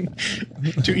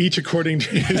 To each according to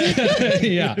his,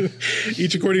 Yeah.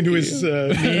 each according to his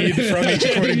need, from each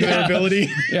according to their ability.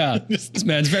 Yeah. This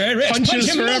man's very rich. Punches Punch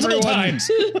him for multiple everyone.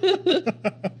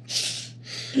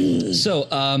 times. So,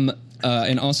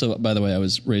 and also, by the way, I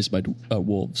was raised by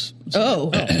wolves. Oh,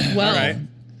 well, All right.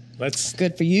 Let's.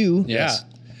 good for you. Yes.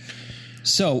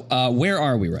 So, where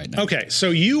are we right now? Okay, so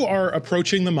you are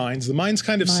approaching the mines. The mines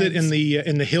kind of sit in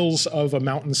the hills of a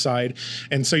mountainside,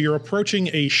 and so you're approaching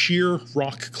a sheer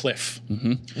rock cliff.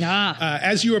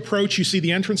 As you approach, you see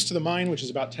the entrance to the mine, which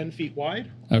is about 10 feet wide.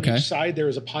 Okay. On each side, there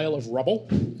is a pile of rubble.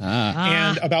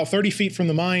 And about 30 feet from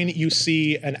the mine, you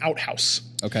see an outhouse.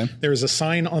 Okay. There is a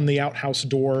sign on the outhouse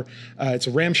door. It's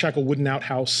a ramshackle wooden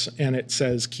outhouse, and it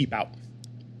says, "Keep out."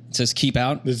 It says keep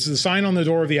out. The sign on the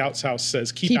door of the outhouse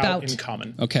says, "Keep out in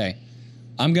common." Okay.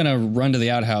 I'm going to run to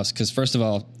the outhouse because, first of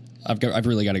all, I've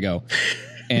really got to go.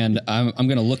 And I'm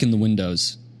going to look in the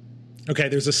windows. Okay,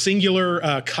 there's a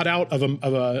singular cutout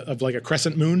of like a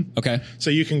crescent moon. Okay.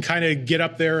 So you can kind of get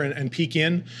up there and peek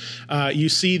in. You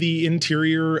see the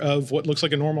interior of what looks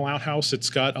like a normal outhouse. It's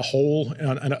got a hole,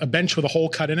 a bench with a hole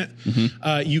cut in it.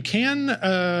 You can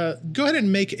go ahead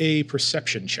and make a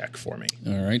perception check for me.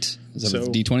 All right. Is that So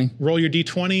with D20? Roll your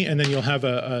D20, and then you'll have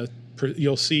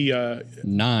you'll see.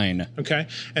 9. Okay,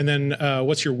 and then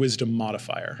what's your wisdom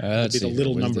modifier? That'd Let's be see the here.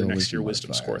 little Where's number the next to your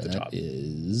wisdom modifier? score at the top. That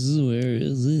is, where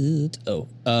is it? Oh,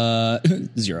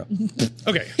 0.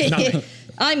 Okay, nothing.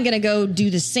 I'm going to go do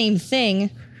the same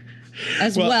thing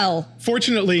as well.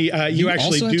 Fortunately, you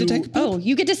actually also have do. to take a poop? Oh,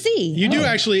 you get to see. You do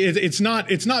actually. It's not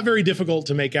very difficult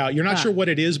to make out. You're not sure what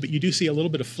it is, but you do see a little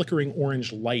bit of flickering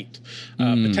orange light,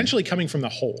 potentially coming from the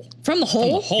hole. From the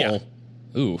hole? Hole. Yeah.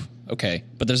 Ooh, okay.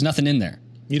 But there's nothing in there.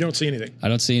 You don't see anything. I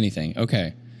don't see anything.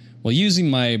 Okay. Well, using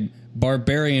my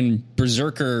barbarian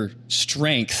berserker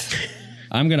strength,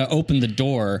 I'm going to open the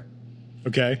door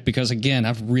Okay. because, again,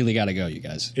 I've really got to go, you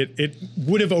guys. It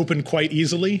would have opened quite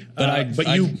easily,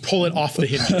 but you pull it off the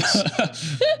hinges.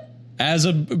 As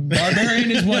a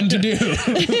barbarian is one to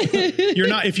do. You're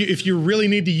not if you really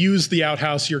need to use the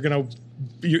outhouse, you're not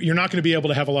going to be able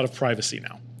to have a lot of privacy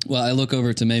now. Well, I look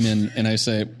over to Maimon and I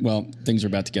say, well, things are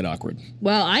about to get awkward.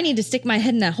 Well, I need to stick my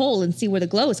head in that hole and see where the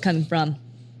glow is coming from.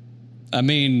 I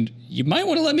mean, you might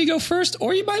want to let me go first,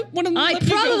 or you might want to I let me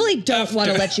go probably don't after. want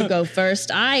to let you go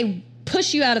first. I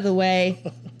push you out of the way,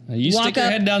 You walk stick your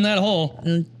up. head down that hole.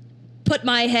 put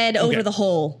my head over the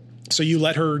hole. So you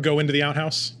let her go into the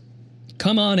outhouse?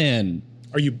 Come on in.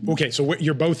 Are you okay? So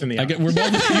you're both in the outhouse. We're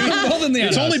both in the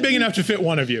outhouse. It's only big enough to fit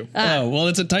one of you. Oh, well,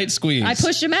 it's a tight squeeze. I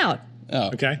pushed him out.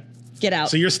 Oh. Okay. Get out.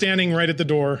 So you're standing right at the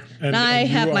door. And I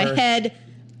have my head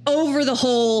over the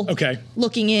hole. Okay.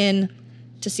 Looking in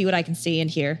to see what I can see and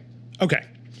hear. Okay.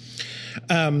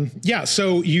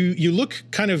 So you look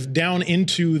kind of down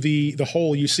into the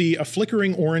hole. You see a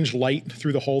flickering orange light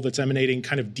through the hole that's emanating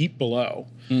kind of deep below.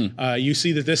 You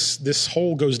see that this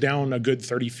hole goes down a good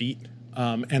 30 feet.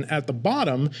 And at the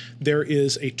bottom, there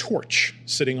is a torch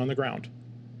sitting on the ground.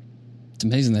 It's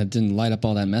amazing that it didn't light up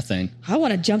all that methane. I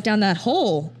want to jump down that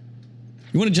hole.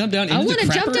 You want to jump down into the crapper? I want to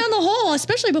jump down the hole,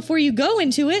 especially before you go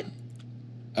into it.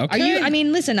 Okay.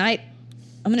 Listen, I'm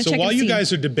going to check. So while you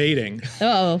guys are debating,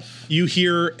 you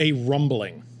hear a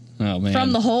rumbling. Oh, man.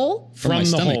 From the hole? From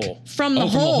the hole. From the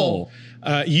hole.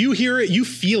 You hear it, you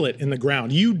feel it in the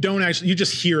ground. You don't actually, you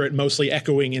just hear it mostly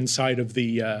echoing inside of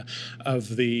the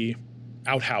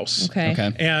outhouse.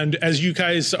 Okay. And as you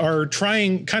guys are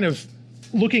trying, kind of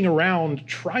looking around,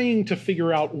 trying to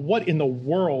figure out what in the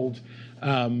world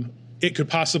it could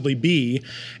possibly be,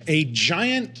 a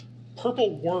giant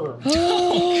purple worm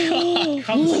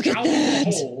comes out of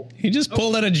the hole. He just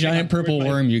pulled out a giant purple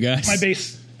worm, you guys. My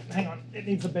base. Hang on. It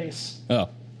needs a base. Oh.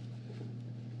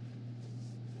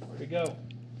 Where'd it go?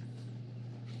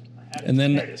 And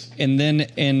then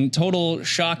in total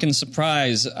shock and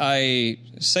surprise, I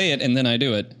say it and then I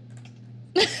do it.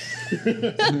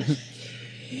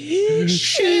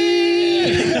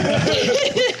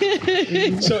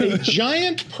 So a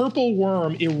giant purple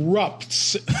worm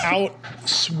erupts out,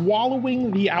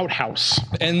 swallowing the outhouse.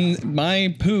 And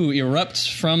my poo erupts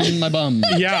from my bum.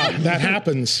 Yeah, that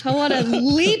happens. I want to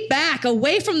leap back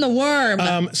away from the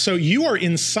worm. So you are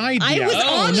inside the outhouse. I was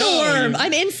on the worm.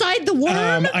 I'm inside the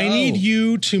worm. I need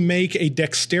you to make a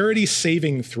dexterity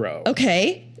saving throw.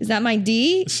 Okay. Is that my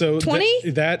D? So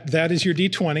 20? That is your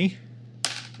D20.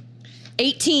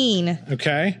 18.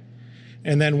 Okay.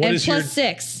 And then what is plus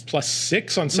 6. Plus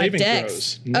 6 on saving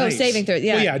throws. Nice. Oh, saving throws.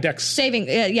 Yeah. Well, yeah, dex. Saving.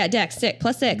 Yeah, dex. 6.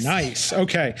 Plus 6. Nice.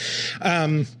 Okay.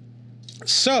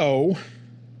 So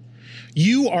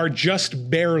you are just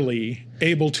barely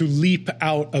able to leap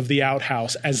out of the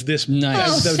outhouse as this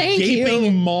as the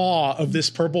gaping maw of this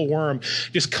purple worm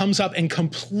just comes up and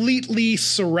completely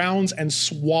surrounds and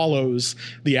swallows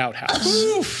the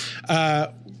outhouse.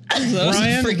 That was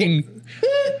a freaking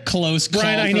close call.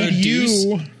 Brian,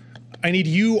 I need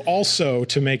you also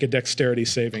to make a dexterity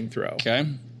saving throw. Okay.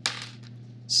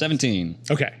 17.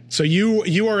 Okay. So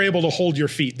you are able to hold your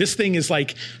feet. This thing is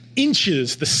like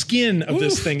inches. The skin of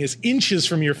this thing is inches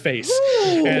from your face.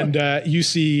 Ooh. And you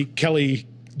see Kelly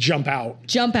jump out.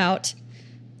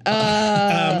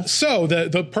 So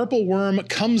the purple worm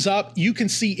comes up. You can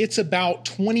see it's about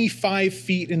 25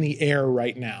 feet in the air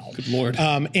right now. Good Lord.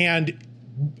 And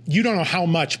you don't know how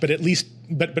much, but at least,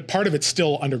 but part of it's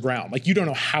still underground. Like you don't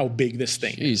know how big this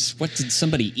thing is. What did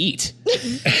somebody eat?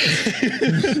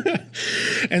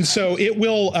 And so it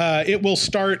will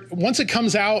start once it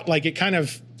comes out. Like it kind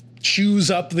of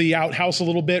chews up the outhouse a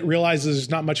little bit, realizes there's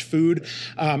not much food,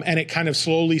 and it kind of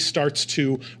slowly starts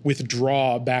to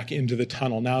withdraw back into the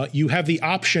tunnel. Now you have the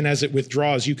option as it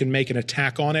withdraws. You can make an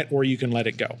attack on it, or you can let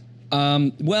it go.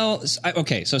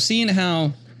 Okay. So seeing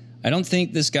how I don't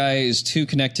think this guy is too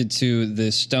connected to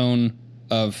the stone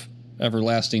of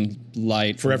everlasting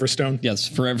light. Forever stone? Yes,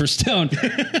 forever stone.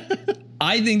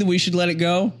 I think that we should let it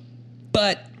go.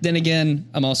 But then again,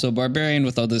 I'm also a barbarian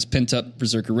with all this pent-up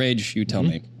berserker rage. You tell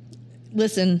me.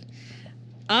 Listen,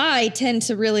 I tend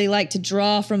to really like to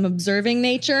draw from observing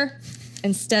nature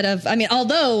instead of... I mean,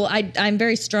 although I'm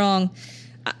very strong,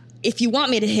 if you want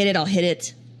me to hit it, I'll hit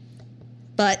it.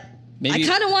 But... Maybe. I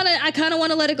kind of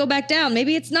want to let it go back down.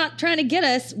 Maybe it's not trying to get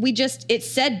us. It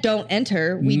said don't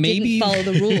enter. We didn't follow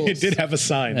the rules. It did have a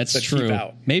sign. That's true.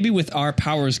 Maybe with our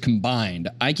powers combined,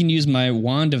 I can use my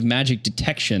wand of magic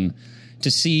detection to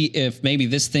see if maybe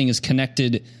this thing is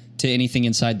connected to anything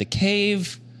inside the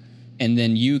cave, and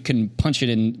then you can punch it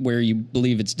in where you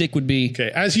believe its dick would be. Okay,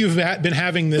 as you've been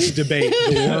having this debate,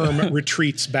 the worm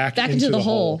retreats back into the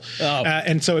hole. Oh.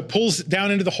 And so it pulls down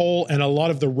into the hole, and a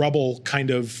lot of the rubble kind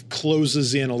of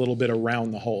closes in a little bit around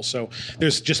the hole. So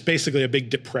there's just basically a big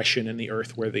depression in the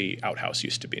earth where the outhouse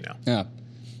used to be now. Yeah.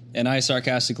 And I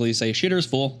sarcastically say, shitter's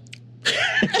full.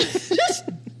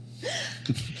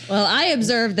 Well, I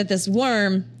observed that this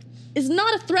worm is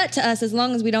not a threat to us as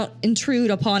long as we don't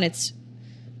intrude upon its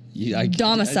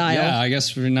domicile. Yeah, I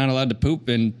guess we're not allowed to poop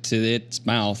into its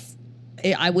mouth.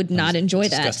 I would not enjoy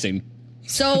disgusting. that.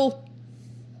 So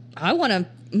I want to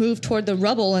move toward the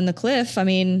rubble and the cliff. I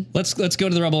mean, let's go to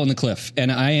the rubble and the cliff, and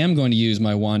I am going to use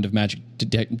my wand of magic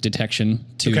detection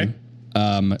to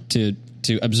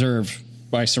to observe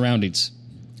my surroundings.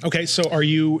 Okay, so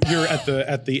you're at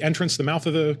the entrance, the mouth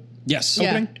of the Yes.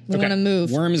 opening? We want to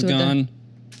move. Worm is toward the- gone.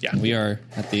 Yeah. We are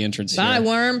at the entrance Bye, here.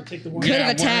 worm. the worm. Could have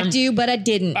Yeah, attacked worm. you, but I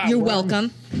didn't. Bye, You're worm.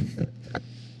 welcome.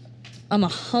 I'm a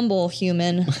humble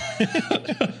human.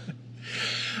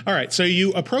 All right, so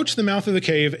you approach the mouth of the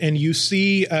cave and you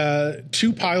see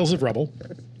 2 piles of rubble.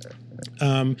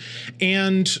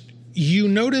 And you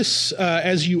notice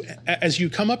as you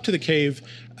come up to the cave,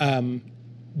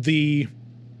 the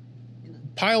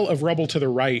pile of rubble to the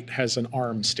right has an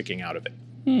arm sticking out of it.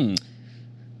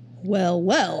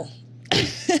 Well.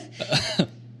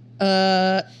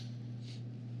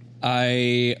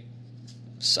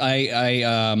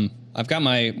 I've got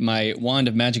my wand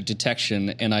of magic detection,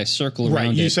 and I circle around Right,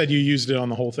 it. you said you used it on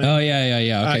the whole thing. Oh,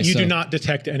 yeah. Okay, you so, do not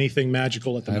detect anything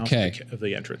magical at the mouth Okay. of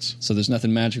the entrance. So there's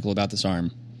nothing magical about this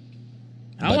arm.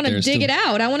 I want to there's dig still- it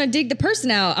out. I want to dig the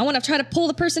person out. I want to try to pull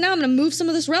the person out. I'm going to move some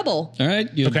of this rubble. All right.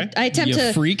 You, Okay. I attempt you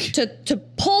to freak. to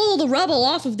pull the rubble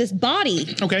off of this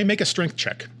body. Okay, make a strength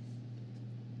check.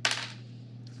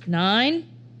 9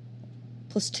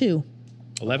 plus 2.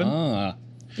 11.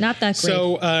 Not that great.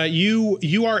 So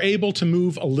you are able to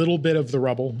move a little bit of the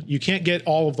rubble. You can't get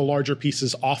all of the larger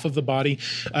pieces off of the body.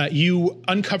 You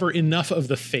uncover enough of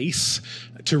the face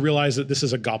to realize that this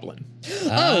is a goblin.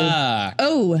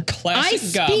 Oh, Classic I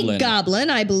speak goblin. goblin,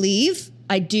 I believe.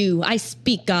 I do. I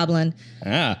speak goblin.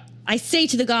 I say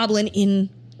to the goblin in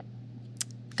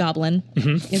goblin.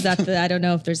 Mm-hmm. Is that the, I don't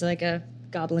know if there's like a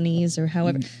goblinese or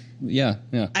however. Yeah.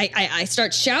 I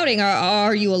start shouting,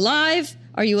 are you alive?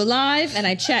 Are you alive? And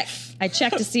I check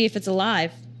to see if it's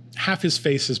alive. Half his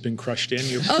face has been crushed in.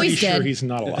 You're Oh, pretty he's sure dead. he's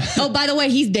not alive. Oh, by the way,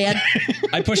 he's dead.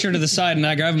 I push her to the side, and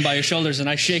I grab him by your shoulders, and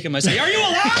I shake him. I say, "Are you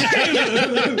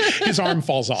alive?" His arm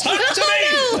falls off.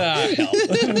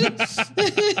 To me.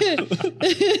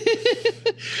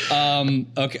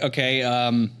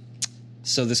 Okay.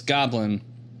 So this goblin,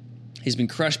 he's been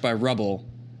crushed by rubble.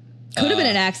 Could have been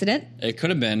an accident. It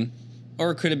could have been,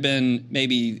 or it could have been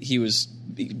maybe he was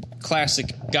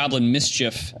classic goblin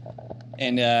mischief,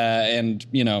 and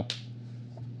you know,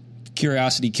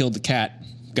 curiosity killed the cat.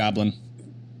 Goblin,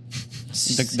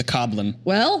 the goblin.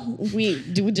 Well,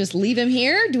 do we just leave him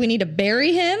here? Do we need to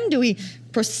bury him? Do we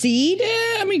proceed?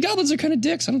 Yeah, I mean, goblins are kind of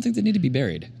dicks. I don't think they need to be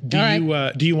buried.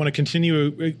 Do you want to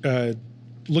continue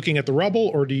looking at the rubble,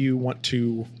 or do you want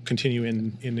to continue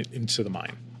into the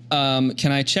mine?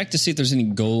 Can I check to see if there's any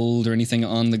gold or anything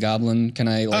on the goblin? Can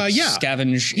I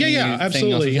scavenge? Yeah,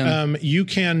 absolutely. Off of him? You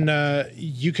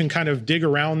can kind of dig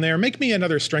around there. Make me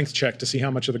another strength check to see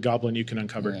how much of the goblin you can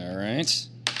uncover. All right.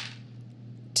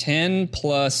 10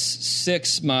 plus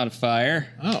 6 modifier.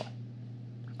 Oh.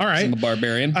 All right. I'm a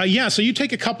barbarian. So you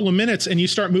take a couple of minutes and you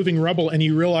start moving rubble and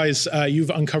you realize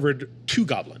you've uncovered 2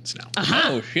 goblins now.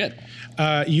 Oh, shit.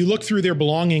 You look through their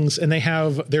belongings and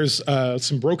there's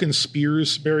some broken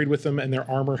spears buried with them and their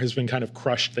armor has been kind of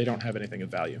crushed. They don't have anything of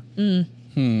value.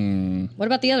 What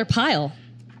about the other pile?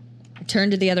 I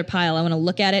turn to the other pile. I want to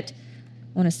look at it.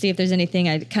 I want to see if there's anything.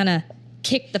 I kind of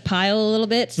kick the pile a little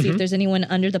bit, see if there's anyone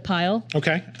under the pile.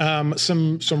 Okay.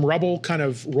 Some rubble kind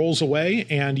of rolls away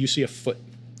and you see a foot.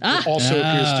 It also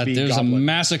appears to be there's goblin. a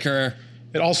massacre.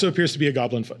 It also appears to be a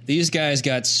goblin foot. These guys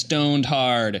got stoned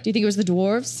hard. Do you think it was the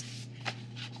dwarves?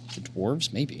 The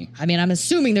dwarves, maybe. I mean, I'm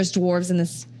assuming there's dwarves in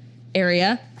this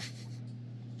area.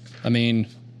 I mean,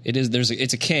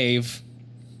 it's a cave.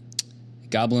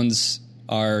 Goblins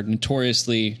are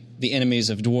notoriously the enemies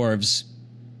of dwarves,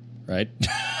 right?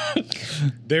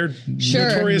 They're Sure.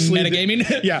 notoriously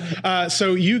Metagaming? Yeah.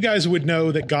 So you guys would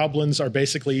know that goblins are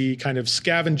basically kind of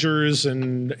scavengers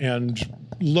and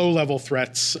low-level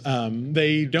threats.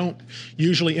 They don't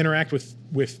usually interact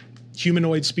with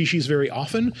humanoid species very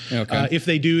often. Okay. If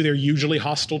they do, they're usually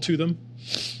hostile to them.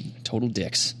 Total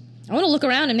dicks. I want to look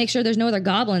around and make sure there's no other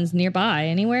goblins nearby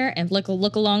anywhere, and look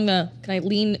along the. Can I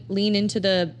lean into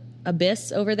the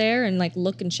abyss over there and like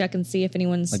look and check and see if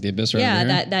anyone's Like the abyss right yeah,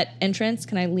 over here? that entrance.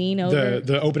 Can I lean over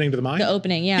The opening to the mine? the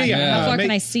opening? Yeah. Yeah. How far Make-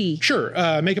 can I see?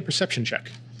 Sure. Make a perception check.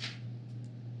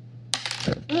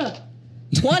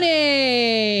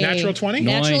 20. Natural 20?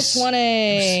 Natural Nice.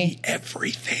 20.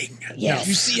 Everything. Yes.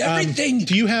 You see everything.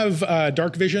 Do you have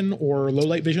dark vision or low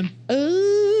light vision?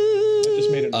 Ooh.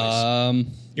 Just made a noise.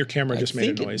 Your camera just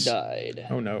made a noise. died.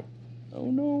 Oh no.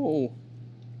 Oh no.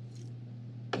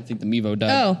 I think the Mevo died.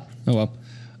 Oh. Oh well.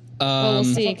 Well, we'll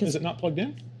see. Is 'Cause it not plugged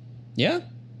in? Yeah.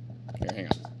 Here, hang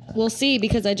on. we'll see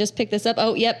because I just picked this up.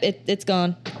 Oh, yep. It's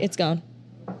gone. It's gone.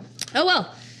 Oh,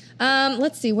 well.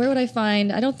 Let's see. Where would I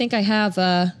find? I don't think I have.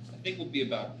 I think we'll be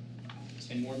about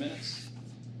 10 more minutes.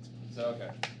 Is that okay?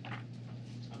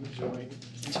 I'm enjoying.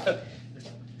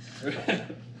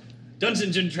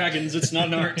 Dungeons and Dragons, it's not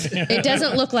an art. It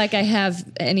doesn't look like I have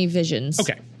any visions.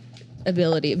 Okay.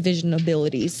 Vision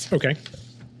abilities. Okay.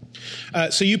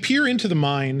 So you peer into the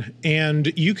mine,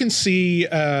 and you can see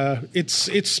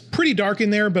it's pretty dark in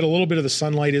there, but a little bit of the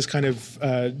sunlight is kind of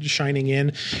shining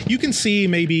in. You can see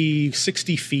maybe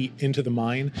 60 feet into the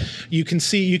mine. You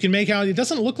can make out, it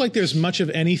doesn't look like there's much of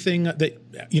anything that,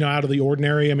 out of the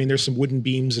ordinary. I mean, there's some wooden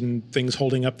beams and things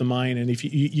holding up the mine, and if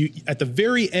you at the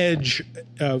very edge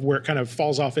where it kind of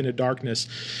falls off into darkness,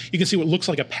 you can see what looks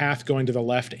like a path going to the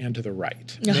left and to the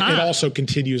right. It also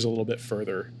continues a little bit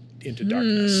further into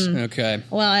darkness. Okay.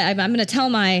 Well, I'm going to tell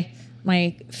my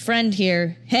friend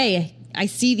here, hey, I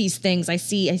see these things. I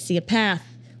see a path.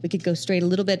 We could go straight a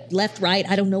little bit left, right.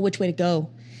 I don't know which way to go.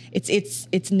 It's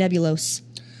nebulos.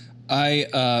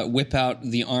 I whip out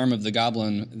the arm of the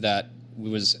goblin that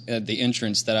was at the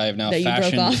entrance that I have now That you broke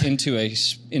fashioned off?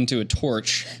 into a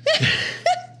torch.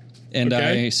 And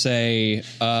Okay. I say,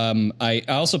 I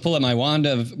also pull out my wand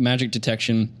of magic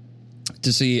detection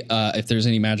to see if there's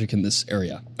any magic in this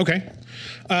area. Okay.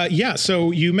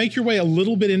 So you make your way a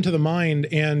little bit into the mine,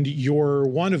 and your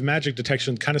wand of magic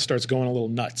detection kind of starts going a little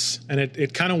nuts. And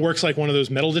it kind of works like one of those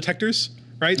metal detectors,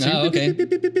 right? So Oh, you okay. beep, beep,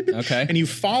 beep, beep, beep, beep. Okay. And you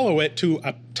follow it to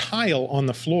a tile on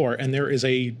the floor, and there is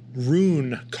a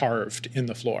rune carved in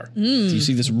the floor. Do you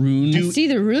see this rune? I see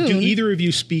the rune. Do either of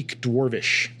you speak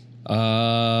Dwarvish?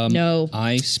 No.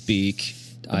 I speak.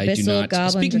 I do Abyssal not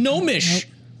goblins speak are- Gnomish.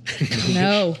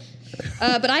 No.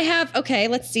 But I have, okay,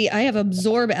 let's see. I have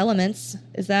absorb elements.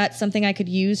 Is that something I could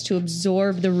use to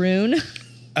absorb the rune?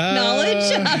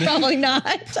 Knowledge? Probably not.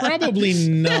 Probably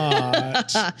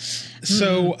not.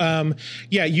 So,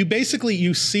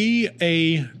 you see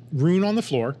a rune on the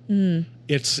floor.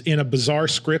 It's in a bizarre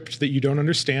script that you don't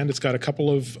understand. It's got a couple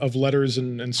of letters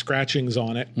and scratchings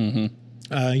on it.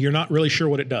 You're not really sure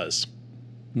what it does.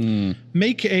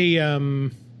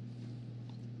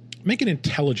 Make an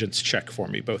intelligence check for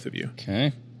me, both of you.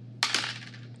 Okay.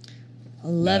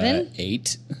 11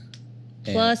 8.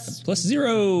 plus Plus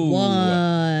 0.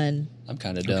 1. I'm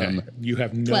kind of dumb. Okay. You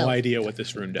have no 12. idea what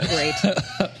this rune does. Great.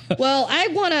 Well, I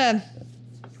want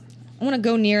to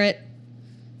go near it.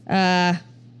 I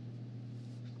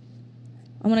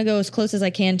want to go as close as I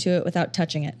can to it without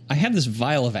touching it. I have this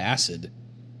vial of acid.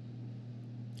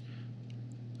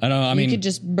 I don't know. I mean, you could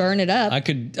just burn it up. I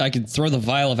could throw the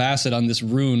vial of acid on this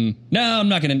rune. No, I'm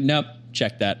not gonna. Nope.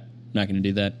 Check that. I'm not gonna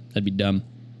do that. That'd be dumb.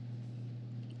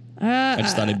 I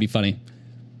just thought it'd be funny.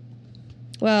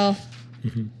 Well,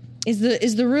 is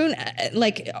the rune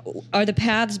are the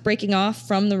paths breaking off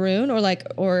from the rune or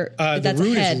The that's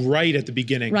rune ahead? is right at the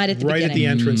beginning. Right at the at the beginning.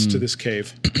 entrance to this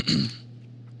cave.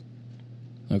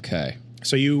 Okay.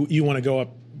 So you want to go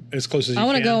up as close as you can. I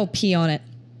want to go pee on it.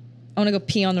 I want to go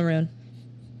pee on the rune.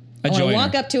 I want to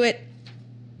walk up to it,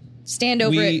 stand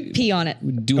over it, pee on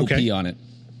it. Dual Okay. pee on it.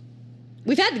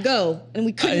 We've had to go, and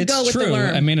we couldn't It's go with true. the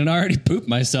worm. I mean, and I already pooped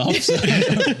myself. So.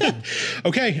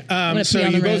 Okay, gonna so pee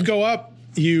on you the both rune. go up.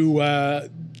 You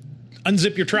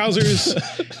unzip your trousers,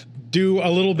 do a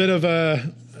little bit of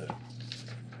a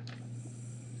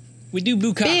We do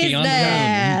bukkake on the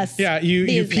rune. Business. yeah.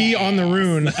 You pee on the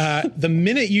rune. The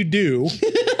minute you do,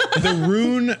 the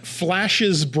rune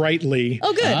flashes brightly.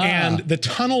 Oh, good. And the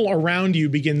tunnel around you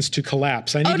begins to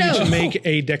collapse. I need no. you to make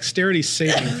a dexterity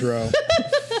saving throw.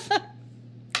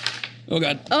 Oh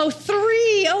god. Oh, 3.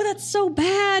 Oh, that's so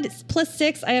bad. It's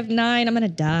 +6. I have 9. I'm gonna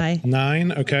die.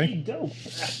 9. Okay.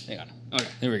 Hang on. Okay,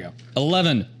 there we go.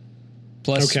 11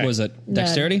 plus Okay. was it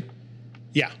dexterity?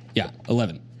 Yeah. Yeah,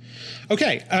 11.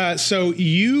 Okay. So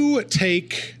you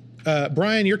take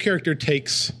Brian. Your character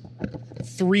takes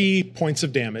 3 points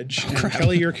of damage. And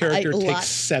Kelly, your character A lot. takes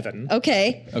 7.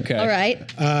 Okay. Okay. All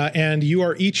right. And you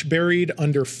are each buried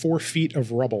under 4 feet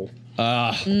of rubble.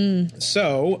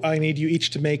 So I need you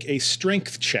each to make a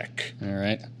strength check. All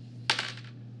right.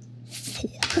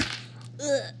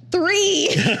 3.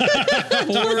 4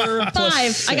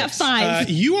 5. I got 5.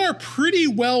 You are pretty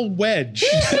well wedged.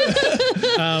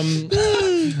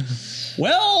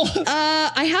 Well,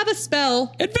 I have a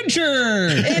spell. adventure.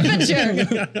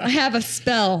 Adventure. I have a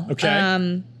spell. Okay.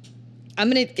 Can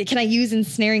I use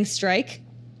ensnaring strike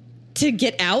to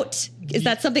get out? Is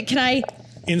that something? Can I?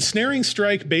 Ensnaring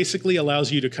strike basically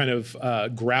allows you to kind of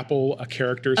grapple a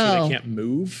character so Oh. they can't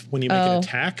move when you make an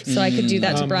attack. So I could do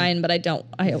that to Brian, but I don't.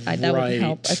 That would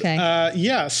help.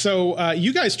 Okay. So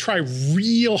you guys try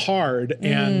real hard,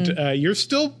 and you're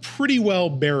still pretty well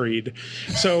buried.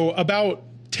 So about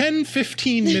 10,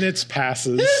 15 minutes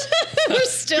passes, We're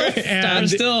still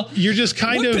and you're just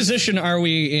kind what of position are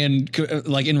we in,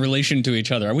 like in relation to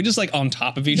each other? Are we just like on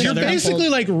top of each You're other? basically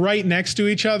like right next to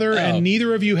each other, and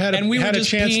neither of you had a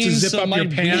chance to zip up your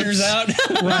pants. Out.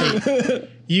 Right.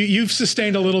 You've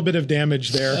sustained a little bit of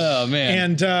damage there. Oh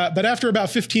man! And but after about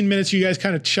 15 minutes, you guys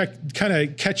kind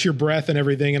of catch your breath and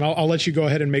everything, and I'll let you go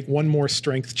ahead and make one more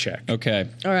strength check. Okay.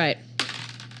 All right.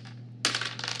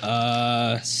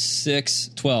 6,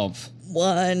 12.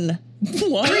 1.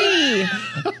 What? 3.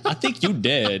 I think you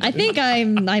did. I think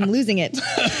I'm losing it.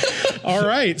 All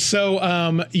right.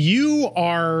 So you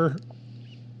are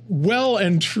well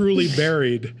and truly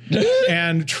buried,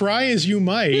 and try as you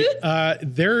might,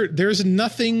 there's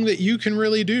nothing that you can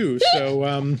really do.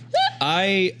 So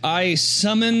I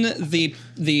summon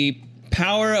the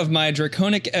power of my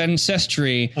draconic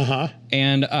ancestry,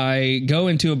 and I go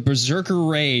into a berserker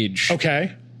rage.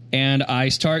 Okay. And I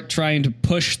start trying to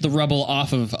push the rubble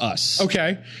off of us.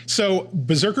 Okay. So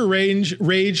Berserker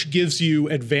Rage gives you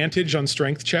advantage on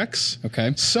strength checks.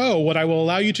 Okay. So what I will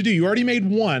allow you to do, you already made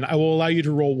one. I will allow you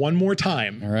to roll one more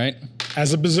time. All right.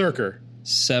 As a Berserker.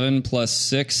 7 plus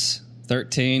 6,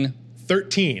 13.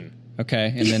 13.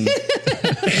 Okay. And then,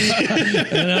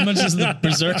 and then how much is the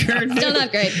Berserker? Still not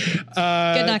great. Good,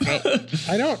 not great.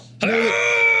 I don't know.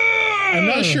 I'm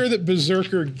not sure that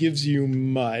Berserker gives you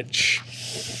much.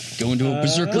 Go into a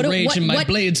Berserker Rage and my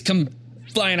blades come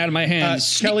flying out of my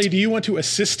hands. Kelly, do you want to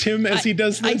assist him as he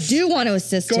does this? I do want to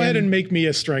assist him. Go ahead and make me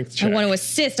a strength check. I want to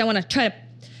assist. I want to try to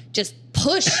just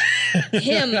push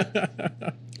him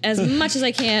as much as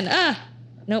I can.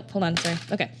 Nope. Hold on. Sorry.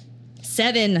 Okay.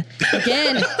 7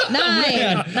 again.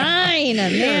 9.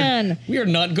 Man, we are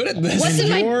not good at this. What's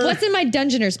in my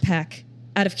Dungeoner's pack?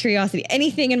 Out of curiosity,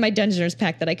 anything in my Dungeoner's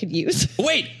pack that I could use?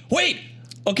 Wait.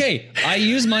 Okay, I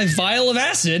use my vial of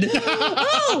acid, and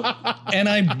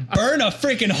I burn a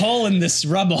freaking hole in this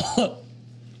rubble.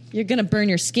 You're gonna burn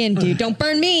your skin, dude. Don't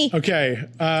burn me. Okay.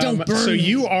 Don't burn so me.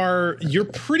 you're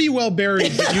pretty well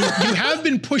buried, but you have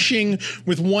been pushing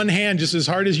with one hand just as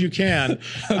hard as you can.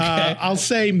 Okay. I'll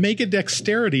say make a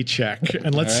dexterity check,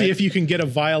 and let's see if you can get a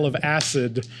vial of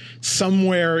acid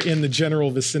somewhere in the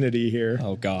general vicinity here.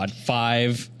 Oh God,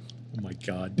 5. Oh my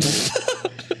God.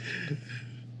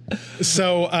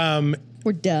 So,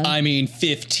 we're done. I mean,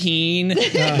 15.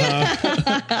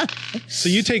 So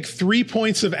you take 3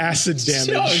 points of acid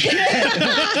damage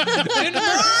It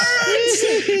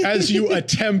burns! as you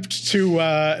attempt to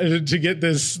get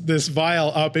this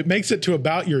vial up. It makes it to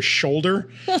about your shoulder,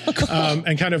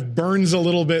 and kind of burns a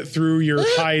little bit through your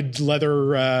hide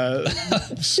leather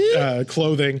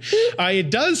clothing. It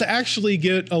does actually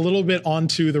get a little bit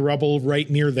onto the rubble right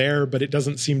near there, but it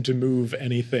doesn't seem to move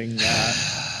anything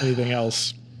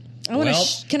else. I want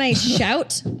to. Can I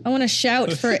shout? I want to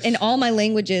shout in all my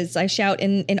languages. I shout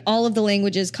in all of the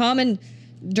languages: Common,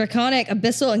 Draconic,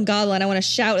 Abyssal, and Goblin. I want to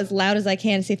shout as loud as I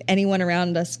can to see if anyone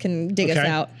around us can dig us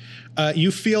out.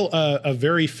 You feel a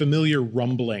very familiar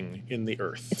rumbling in the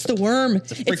earth. It's the worm. It's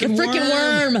the freaking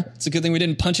worm. It's a good thing we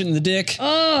didn't punch it in the dick.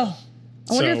 Oh,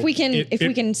 I wonder if we can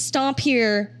we can stomp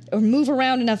here or move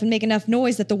around enough and make enough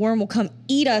noise that the worm will come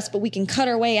eat us, but we can cut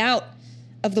our way out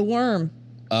of the worm.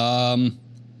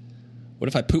 What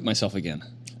if I poop myself again?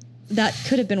 That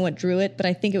could have been what drew it, but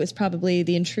I think it was probably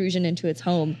the intrusion into its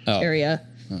home area.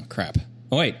 Oh, crap.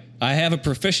 Oh, wait. I have a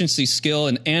proficiency skill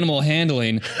in animal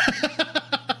handling.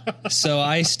 So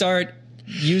I start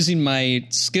using my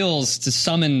skills to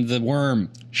summon the worm.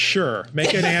 Sure.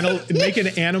 Make an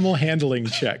animal handling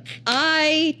check.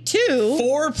 I, too...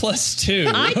 4 plus 2.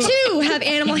 I, too, have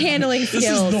animal handling skills.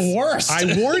 This is the worst.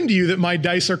 I warned you that my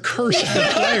dice are cursed for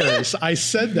players. I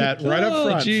said that right up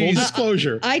front. Geez. Full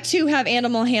disclosure. I, too, have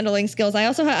animal handling skills. I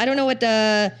also have... I don't know what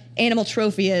the animal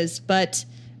trophy is, but...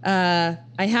 I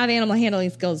have animal handling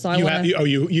skills, so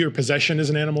your possession is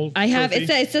an animal. I have. Trophy?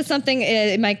 It says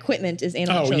something. My equipment is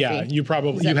animal trophy. Oh yeah, you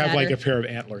probably have matter? like a pair of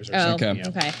antlers or something. Okay.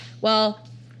 Okay. Well,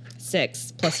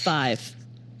 6 plus 5.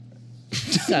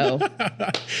 So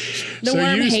the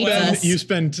worm hates us. You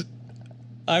spend.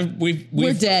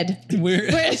 We're dead.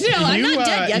 I'm not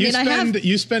dead yet.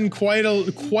 You spend quite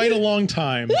a long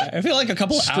time. I feel like a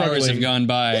couple hours have gone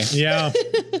by. Yeah,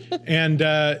 and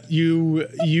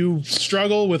you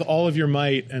struggle with all of your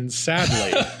might, and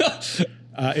sadly,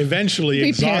 eventually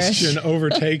exhaustion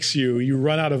overtakes you. You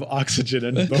run out of oxygen,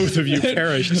 and both of you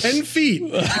perish 10 feet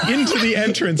into the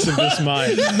entrance of this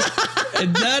mine.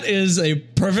 And that is a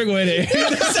perfect way to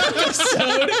end this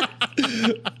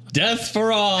episode. Death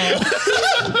for all.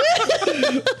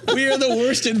 We are the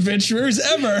worst adventurers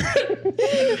ever.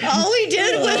 All we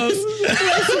did was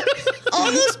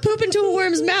almost poop into a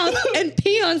worm's mouth and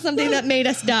pee on something that made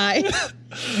us die.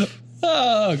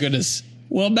 Oh, goodness.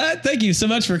 Well, Matt, thank you so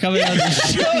much for coming on the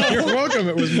show. You're welcome.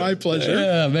 It was my pleasure.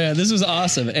 Yeah, man, this was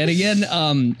awesome. And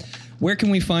again, where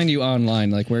can we find you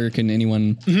online? Like, where can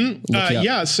anyone look you up?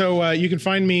 Yeah, so you can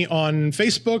find me on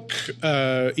Facebook,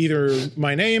 either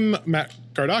my name, Matt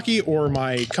Gardocki, or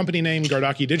my company name,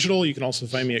 Gardocki Digital. You can also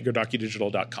find me at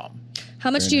gardockidigital.com.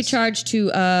 How much do you charge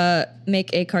to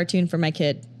make a cartoon for my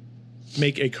kid?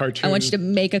 Make a cartoon? I want you to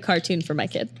make a cartoon for my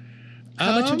kid.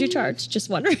 How much would you charge? Just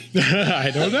wondering.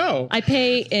 I don't know. I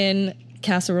pay in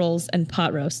casseroles and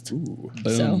pot roast. Ooh,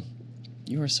 boom. So.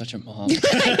 You are such a mom.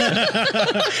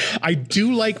 I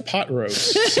do like pot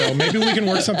roast, so maybe we can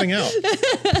work something out.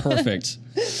 Perfect.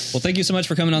 Well, thank you so much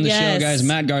for coming on the show, guys.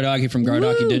 Matt Gardocki from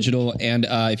Gardocki Digital. And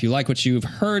if you like what you've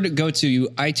heard, go to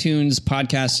iTunes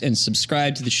podcasts and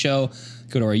subscribe to the show.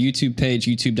 Go to our YouTube page,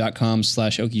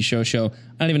 youtube.com/Okie Show Show.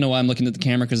 I don't even know why I'm looking at the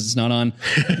camera because it's not on.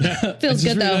 Feels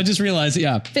good, though. I just realized,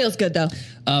 yeah. Feels good, though.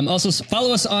 Also,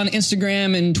 follow us on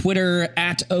Instagram and Twitter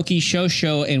at Okie Show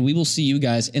Show, and we will see you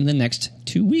guys in the next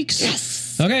 2 weeks.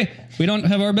 Yes. Okay, we don't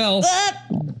have our bell,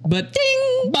 but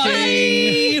ding, bye.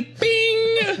 ding.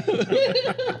 Bing.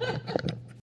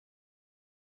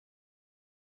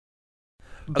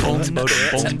 Okie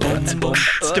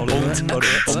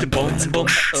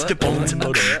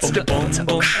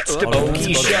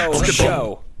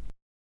Show.